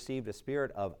received a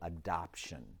spirit of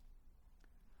adoption.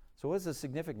 So what is the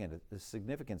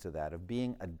significance of that, of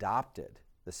being adopted,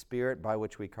 the Spirit by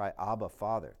which we cry, Abba,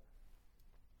 Father?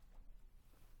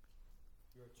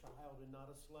 You're a child and not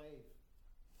a slave.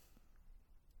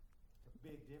 It's a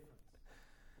big difference.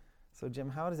 So Jim,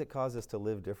 how does it cause us to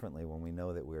live differently when we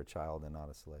know that we're a child and not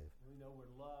a slave? We know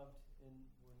we're loved and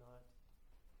we're not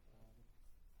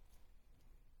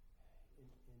in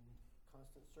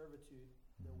constant servitude,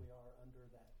 though we are under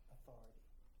that authority.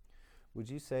 Would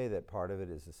you say that part of it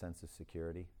is a sense of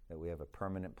security, that we have a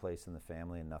permanent place in the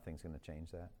family and nothing's going to change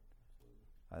that? Absolutely.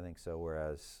 I think so,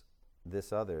 whereas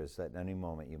this other is that at any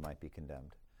moment you might be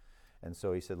condemned. And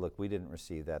so he said, look, we didn't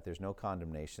receive that. There's no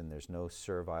condemnation. There's no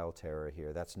servile terror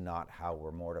here. That's not how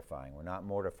we're mortifying. We're not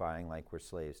mortifying like we're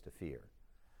slaves to fear.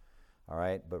 All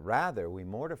right? But rather, we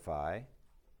mortify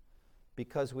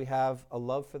because we have a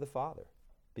love for the Father,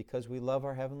 because we love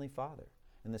our Heavenly Father.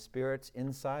 And the Spirit's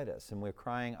inside us, and we're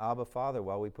crying, Abba, Father,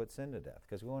 while we put sin to death,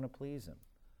 because we want to please Him.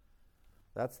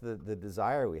 That's the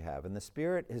desire we have. And the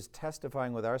Spirit is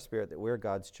testifying with our spirit that we're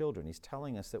God's children. He's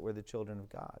telling us that we're the children of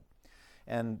God.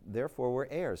 And therefore, we're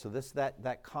heirs. So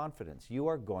that confidence, you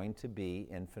are going to be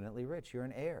infinitely rich. You're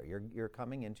an heir. You're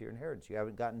coming into your inheritance. You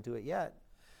haven't gotten to it yet,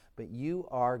 but you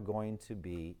are going to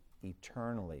be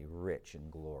eternally rich in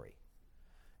glory.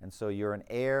 And so you're an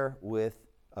heir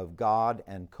of God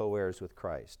and co-heirs with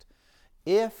Christ,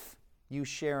 if you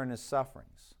share in His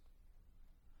sufferings.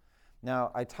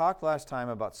 Now, I talked last time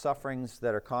about sufferings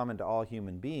that are common to all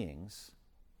human beings,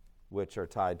 which are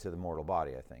tied to the mortal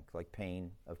body, I think, like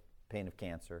pain of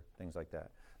cancer, things like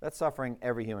that. That's suffering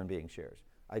every human being shares.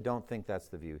 I don't think that's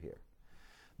the view here.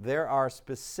 There are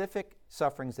specific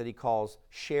sufferings that he calls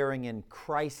sharing in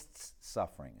Christ's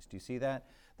sufferings. Do you see that?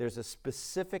 There's a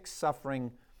specific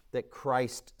suffering that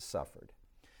Christ suffered.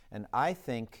 And I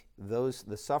think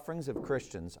the sufferings of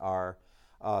Christians are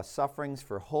sufferings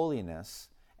for holiness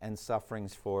and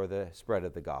sufferings for the spread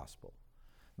of the gospel.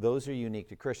 Those are unique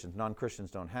to Christians. Non-Christians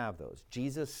don't have those.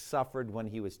 Jesus suffered when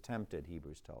he was tempted,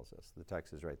 Hebrews tells us. The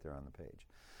text is right there on the page.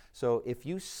 So if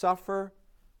you suffer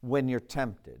when you're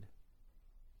tempted,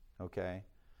 okay,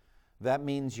 that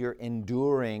means you're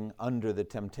enduring under the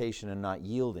temptation and not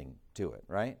yielding to it,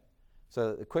 right?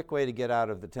 So the quick way to get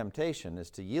out of the temptation is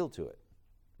to yield to it,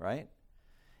 right?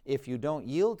 If you don't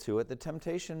yield to it, the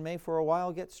temptation may for a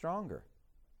while get stronger.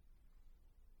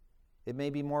 It may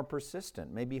be more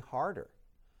persistent, may be harder.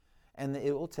 And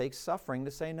it will take suffering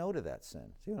to say no to that sin.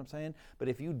 See what I'm saying? But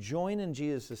if you join in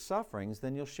Jesus' sufferings,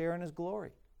 then you'll share in his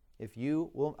glory. If you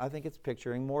will, I think it's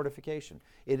picturing mortification.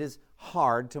 It is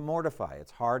hard to mortify.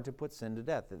 It's hard to put sin to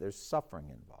death. There's suffering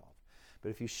involved. But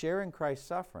if you share in Christ's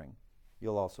suffering,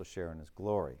 you'll also share in his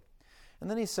glory. And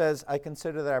then he says, I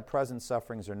consider that our present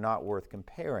sufferings are not worth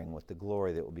comparing with the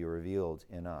glory that will be revealed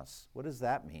in us. What does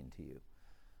that mean to you?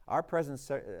 Our present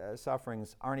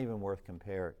sufferings aren't even worth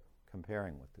comparing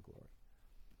with the glory.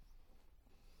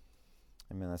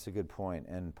 I mean, that's a good point.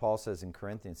 And Paul says in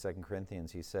Corinthians, 2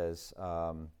 Corinthians, he says,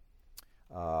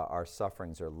 our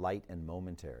sufferings are light and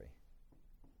momentary,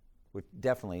 which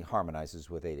definitely harmonizes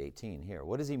with 8:18 here.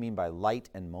 What does he mean by light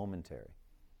and momentary?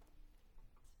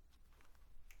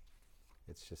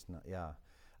 It's just not, yeah.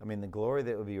 I mean, the glory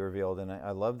that will be revealed, and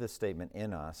I love this statement,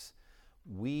 in us,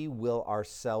 we will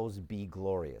ourselves be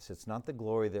glorious. It's not the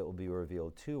glory that will be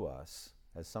revealed to us,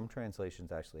 as some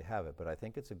translations actually have it, but I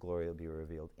think it's a glory that will be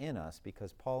revealed in us,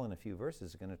 because Paul in a few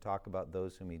verses is going to talk about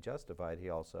those whom he justified, he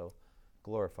also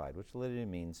glorified, which literally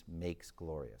means makes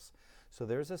glorious. So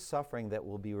there's a suffering that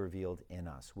will be revealed in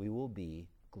us. We will be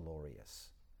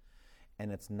glorious.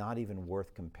 And it's not even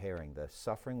worth comparing. The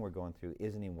suffering we're going through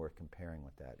isn't even worth comparing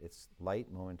with that. It's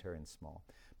light, momentary, and small.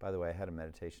 By the way, I had a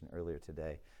meditation earlier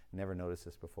today. Never noticed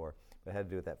this before, but it had to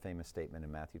do with that famous statement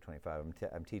in Matthew 25.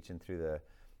 I'm teaching through the,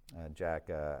 Jack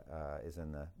is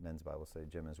in the men's Bible study,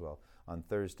 Jim as well, on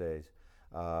Thursdays,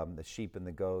 the sheep and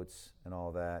the goats and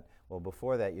all that. Well,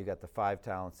 before that, you got the 5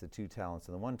 talents, the 2 talents,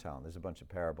 and the 1 talent. There's a bunch of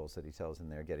parables that he tells in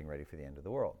there getting ready for the end of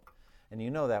the world. And you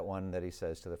know that one that he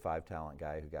says to the 5-talent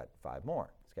guy who got 5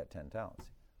 more. He's got 10 talents.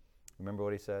 Remember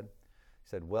what he said? He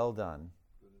said, well done,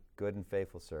 good and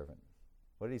faithful servant.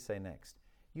 What did he say next?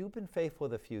 You've been faithful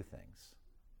with a few things.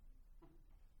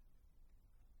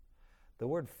 The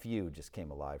word few just came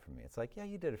alive for me. It's like, yeah,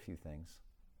 you did a few things.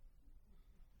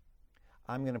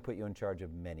 I'm going to put you in charge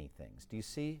of many things. Do you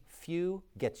see? Few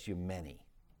gets you many.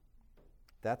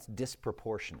 That's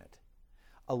disproportionate.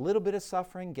 A little bit of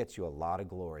suffering gets you a lot of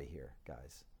glory here,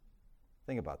 guys.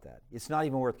 Think about that. It's not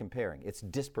even worth comparing. It's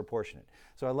disproportionate.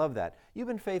 So I love that. You've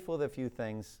been faithful with a few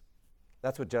things.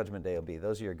 That's what Judgment Day will be.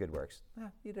 Those are your good works.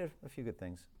 You did a few good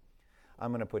things.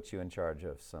 I'm going to put you in charge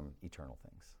of some eternal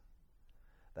things.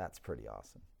 That's pretty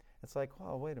awesome. It's like,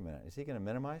 well, wait a minute. Is he going to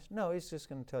minimize? No, he's just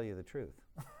going to tell you the truth.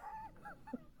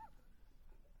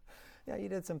 Yeah, you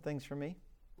did some things for me.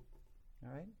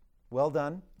 All right? Well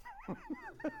done.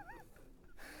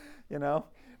 You know,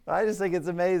 I just think it's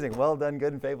amazing. Well done,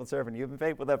 good and faithful servant. You've been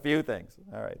faithful with a few things.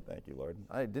 All right, thank you, Lord.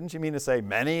 Didn't you mean to say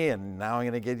many, and now I'm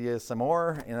going to give you some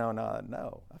more? You know,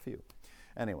 no, a few.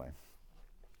 Anyway,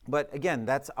 but again,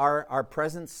 that's our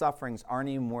present sufferings aren't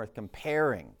even worth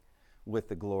comparing with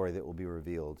the glory that will be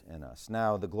revealed in us.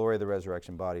 Now, the glory of the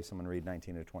resurrection body. Someone read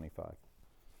 19 to 25.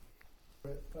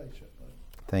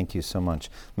 Thank you so much.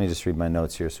 Let me just read my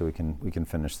notes here so we can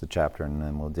finish the chapter, and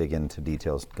then we'll dig into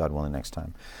details, God willing, next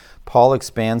time. Paul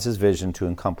expands his vision to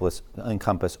encompass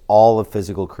all of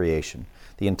physical creation.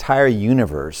 The entire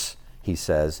universe, he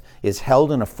says, is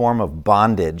held in a form of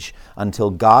bondage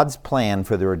until God's plan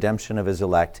for the redemption of his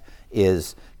elect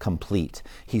is complete.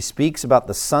 He speaks about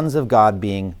the sons of God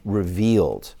being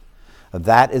revealed.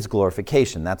 That is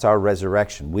glorification. That's our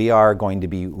resurrection. We are going to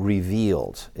be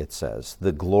revealed, it says,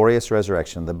 the glorious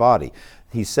resurrection of the body.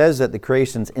 He says that the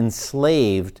creation's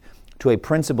enslaved to a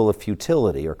principle of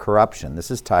futility or corruption. This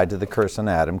is tied to the curse on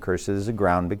Adam. Cursed is the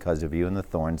ground because of you, and the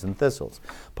thorns and thistles.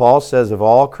 Paul says of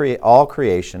all of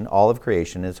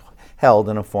creation is held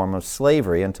in a form of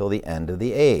slavery until the end of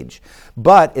the age.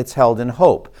 But it's held in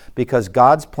hope because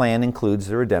God's plan includes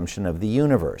the redemption of the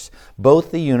universe.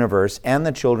 Both the universe and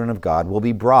the children of God will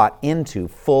be brought into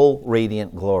full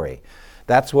radiant glory.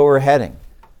 That's where we're heading.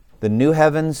 The new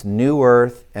heavens, new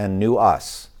earth, and new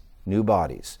us, new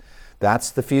bodies. That's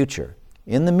the future.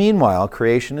 In the meanwhile,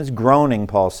 creation is groaning,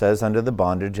 Paul says, under the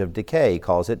bondage of decay. He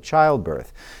calls it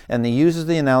childbirth. And he uses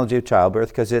the analogy of childbirth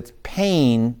because it's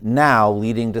pain now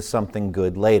leading to something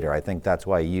good later. I think that's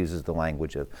why he uses the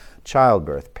language of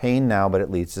childbirth. Pain now, but it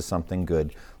leads to something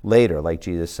good later. Like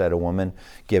Jesus said, a woman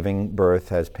giving birth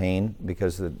has pain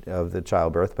because of the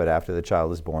childbirth, but after the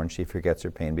child is born, she forgets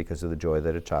her pain because of the joy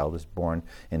that a child is born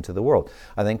into the world.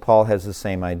 I think Paul has the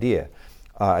same idea.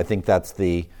 I think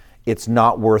it's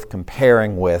not worth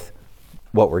comparing with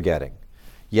what we're getting.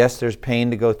 Yes, there's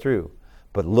pain to go through,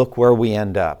 but look where we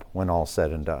end up when all's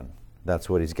said and done. That's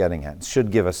what he's getting at. It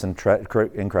should give us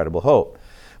incredible hope.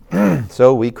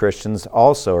 So we Christians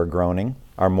also are groaning.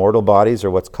 Our mortal bodies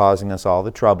are what's causing us all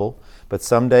the trouble, but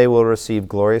someday we'll receive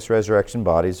glorious resurrection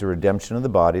bodies, the redemption of the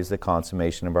bodies, the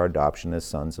consummation of our adoption as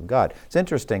sons of God. It's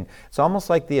interesting. It's almost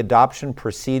like the adoption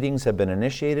proceedings have been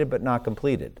initiated but not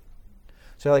completed.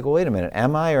 So you're like, well, wait a minute.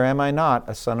 Am I or am I not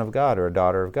a son of God or a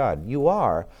daughter of God? You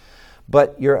are.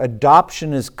 But your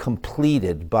adoption is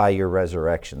completed by your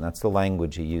resurrection. That's the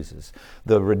language he uses.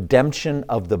 The redemption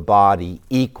of the body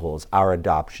equals our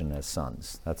adoption as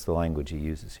sons. That's the language he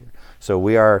uses here. So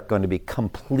we are going to be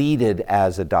completed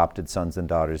as adopted sons and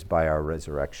daughters by our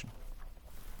resurrection.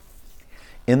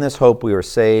 In this hope we were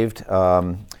saved.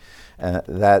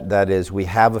 That is, we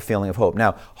have a feeling of hope.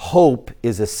 Now, hope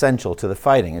is essential to the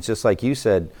fighting. It's just like you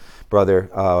said,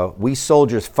 brother, we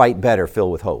soldiers fight better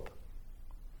filled with hope.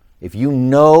 If you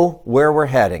know where we're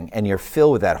heading and you're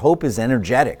filled with that, hope is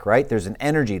energetic, right? There's an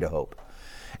energy to hope.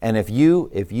 And if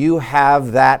you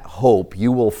have that hope,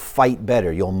 you will fight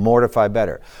better. You'll mortify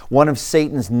better. One of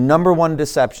Satan's number one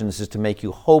deceptions is to make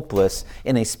you hopeless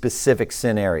in a specific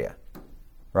sin area,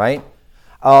 right?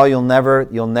 Oh, you'll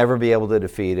never be able to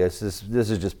defeat us. This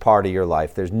is just part of your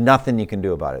life. There's nothing you can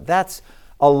do about it. That's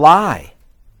a lie.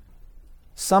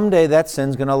 Someday that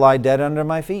sin's going to lie dead under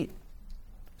my feet.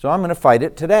 So I'm going to fight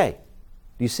it today.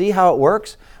 Do you see how it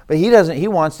works? But he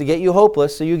wants to get you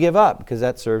hopeless so you give up because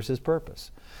that serves his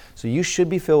purpose. So you should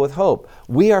be filled with hope.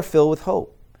 We are filled with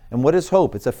hope. And what is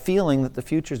hope? It's a feeling that the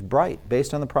future's bright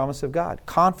based on the promise of God.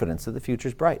 Confidence that the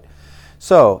future's bright.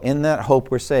 So in that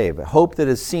hope we're saved. A hope that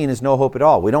is seen is no hope at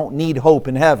all. We don't need hope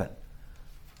in heaven.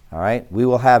 All right? We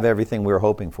will have everything we're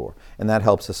hoping for. And that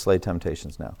helps us slay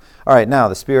temptations now. All right, now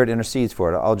the Spirit intercedes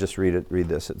for it. I'll just read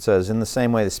this. It says, in the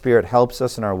same way the Spirit helps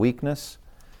us in our weakness.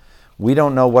 We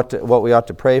don't know what we ought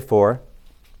to pray for.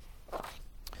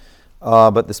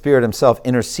 But the Spirit himself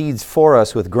intercedes for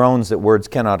us with groans that words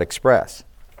cannot express.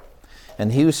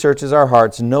 And he who searches our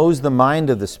hearts knows the mind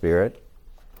of the Spirit,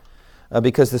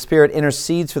 because the Spirit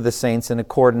intercedes for the saints in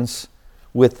accordance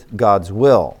with God's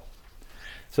will.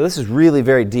 So this is really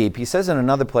very deep. He says in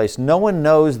another place, no one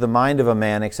knows the mind of a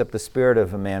man except the spirit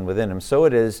of a man within him. So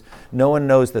it is, no one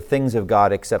knows the things of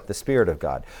God except the Spirit of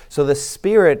God. So the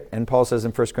Spirit, and Paul says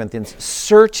in 1 Corinthians,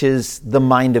 searches the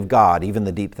mind of God, even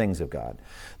the deep things of God.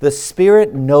 The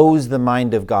Spirit knows the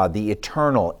mind of God, the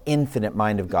eternal, infinite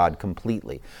mind of God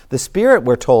completely. The Spirit,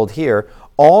 we're told here,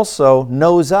 also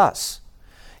knows us.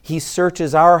 He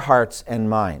searches our hearts and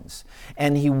minds.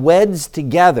 And he weds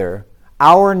together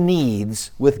our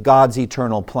needs with God's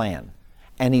eternal plan.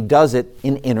 And he does it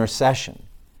in intercession.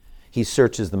 He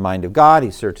searches the mind of God,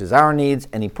 he searches our needs,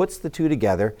 and he puts the two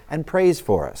together and prays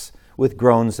for us with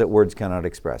groans that words cannot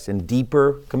express, in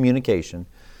deeper communication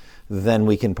than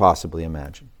we can possibly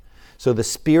imagine. So the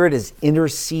Spirit is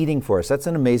interceding for us. That's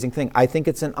an amazing thing. I think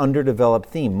it's an underdeveloped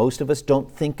theme. Most of us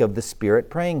don't think of the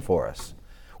Spirit praying for us.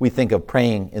 We think of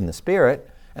praying in the Spirit,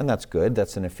 and that's good.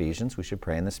 That's in Ephesians. We should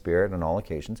pray in the Spirit on all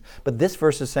occasions. But this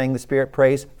verse is saying the Spirit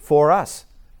prays for us.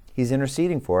 He's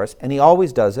interceding for us, and he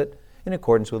always does it in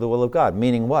accordance with the will of God.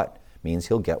 Meaning what? Means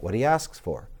he'll get what he asks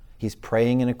for. He's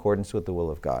praying in accordance with the will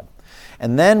of God.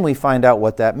 And then we find out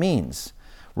what that means.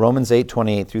 Romans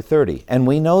 8:28 through 30. And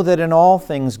we know that in all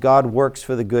things God works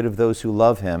for the good of those who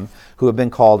love him, who have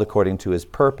been called according to his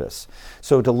purpose.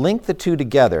 So to link the two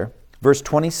together, verse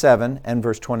 27 and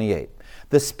verse 28.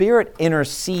 The Spirit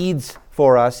intercedes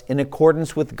for us in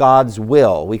accordance with God's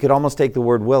will. We could almost take the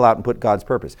word will out and put God's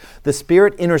purpose. The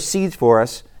Spirit intercedes for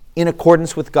us in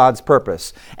accordance with God's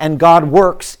purpose. And God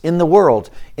works in the world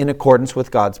in accordance with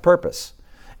God's purpose.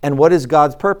 And what is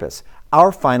God's purpose?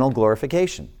 Our final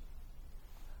glorification.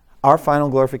 Our final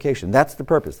glorification. That's the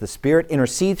purpose. The Spirit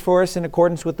intercedes for us in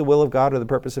accordance with the will of God or the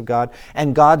purpose of God.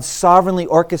 And God sovereignly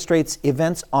orchestrates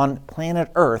events on planet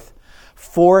Earth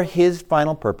for his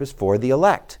final purpose for the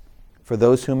elect, for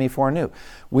those whom he foreknew.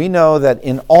 We know that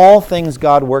in all things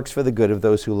God works for the good of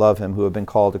those who love him, who have been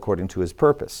called according to his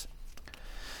purpose.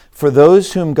 For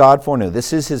those whom God foreknew,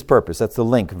 this is his purpose, that's the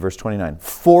link, verse 29.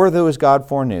 For those God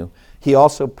foreknew, he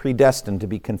also predestined to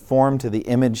be conformed to the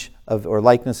image of or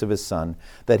likeness of his Son,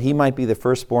 that he might be the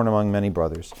firstborn among many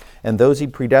brothers. And those he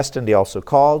predestined, he also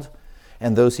called.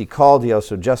 And those he called, he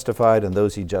also justified. And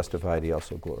those he justified, he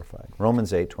also glorified.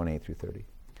 Romans 8:28 through 30.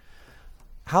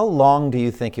 How long do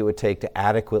you think it would take to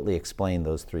adequately explain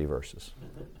those 3 verses?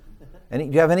 Do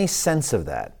you have any sense of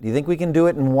that? Do you think we can do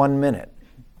it in 1 minute?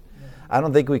 I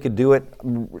don't think we could do it,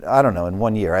 I don't know, in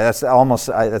 1 year.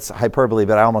 That's hyperbole,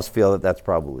 but I almost feel that that's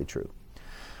probably true.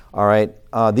 All right,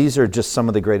 these are just some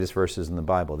of the greatest verses in the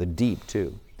Bible. They're deep,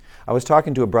 too. I was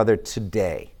talking to a brother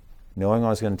today, knowing I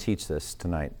was going to teach this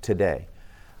today,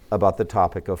 about the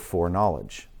topic of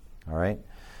foreknowledge. All right?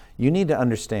 You need to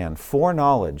understand,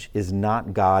 foreknowledge is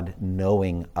not God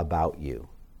knowing about you.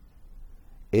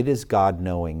 It is God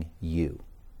knowing you.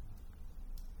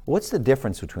 What's the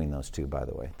difference between those two, by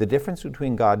the way? The difference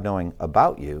between God knowing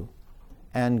about you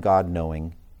and God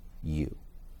knowing you.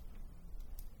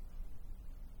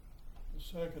 The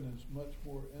second is much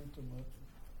more intimate.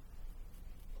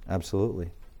 Absolutely.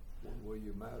 One way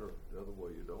you matter, the other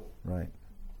way you don't. Right.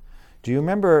 Do you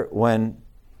remember when,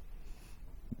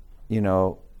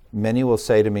 many will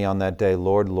say to me on that day,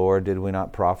 Lord, Lord, did we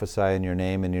not prophesy in your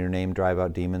name, and in your name drive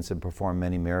out demons and perform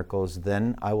many miracles?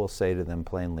 Then I will say to them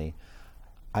plainly,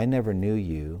 I never knew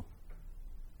you.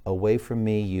 Away from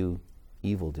me, you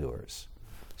evildoers.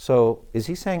 So is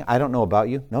he saying, I don't know about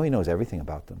you? No, he knows everything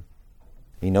about them.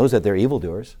 He knows that they're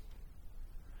evildoers.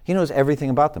 He knows everything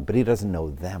about them, but he doesn't know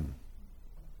them.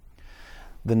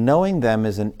 The knowing them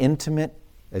is an intimate,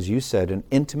 as you said, an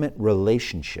intimate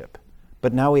relationship.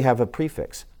 But now we have a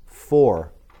prefix,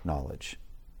 foreknowledge.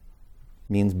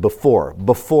 Means before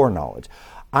knowledge.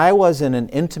 I was in an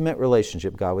intimate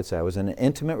relationship, God would say, I was in an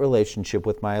intimate relationship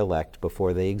with my elect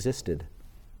before they existed.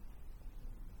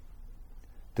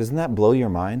 Doesn't that blow your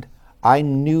mind? I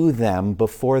knew them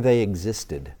before they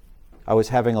existed. I was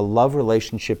having a love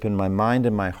relationship in my mind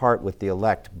and my heart with the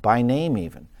elect, by name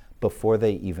even, before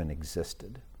they even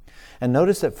existed. And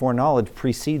notice that foreknowledge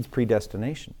precedes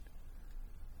predestination.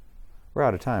 We're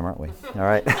out of time, aren't we? All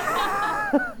right.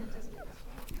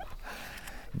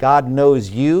 God knows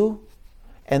you,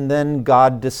 and then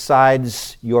God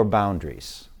decides your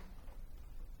boundaries.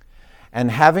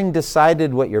 And having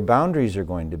decided what your boundaries are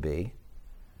going to be,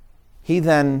 he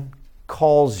then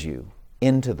calls you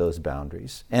into those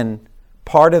boundaries. And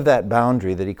part of that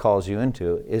boundary that he calls you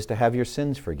into is to have your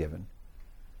sins forgiven.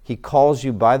 He calls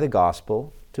you by the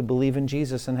gospel to believe in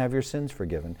Jesus and have your sins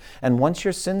forgiven. And once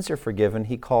your sins are forgiven,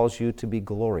 he calls you to be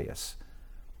glorious,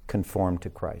 conformed to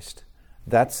Christ.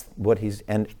 That's what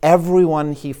and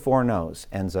everyone he foreknows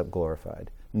ends up glorified.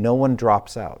 No one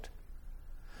drops out.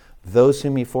 Those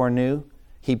whom he foreknew,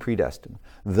 he predestined.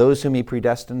 Those whom he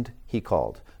predestined, he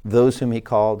called. Those whom he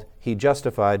called, he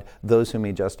justified. Those whom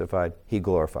he justified, he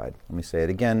glorified. Let me say it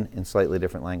again in slightly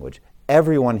different language.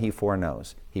 Everyone he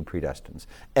foreknows, he predestines.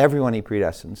 Everyone he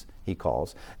predestines, he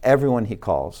calls. Everyone he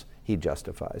calls, he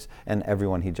justifies. And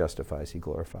everyone he justifies, he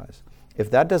glorifies.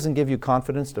 If that doesn't give you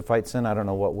confidence to fight sin, I don't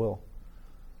know what will.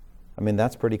 I mean,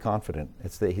 that's pretty confident.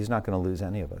 It's that he's not going to lose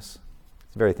any of us.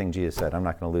 It's the very thing Jesus said. I'm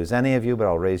not going to lose any of you, but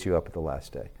I'll raise you up at the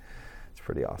last day. It's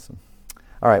pretty awesome.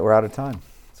 All right, we're out of time.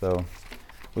 So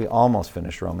we almost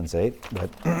finished Romans 8,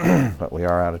 but we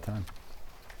are out of time.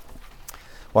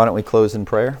 Why don't we close in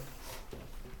prayer?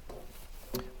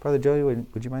 Brother Joey,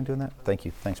 would you mind doing that? Thank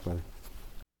you. Thanks, brother.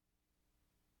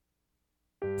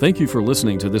 Thank you for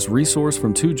listening to this resource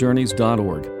from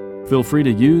twojourneys.org. Feel free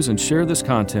to use and share this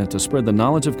content to spread the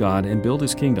knowledge of God and build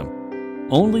His kingdom.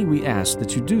 Only we ask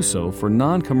that you do so for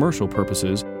non-commercial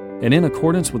purposes and in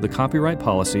accordance with the copyright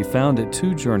policy found at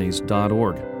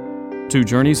twojourneys.org. Two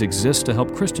Journeys exists to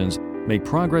help Christians make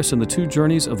progress in the 2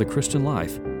 journeys of the Christian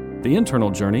life, the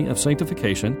internal journey of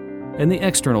sanctification and the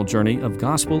external journey of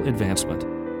gospel advancement.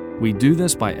 We do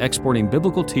this by exporting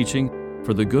biblical teaching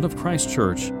for the good of Christ's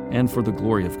church and for the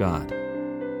glory of God.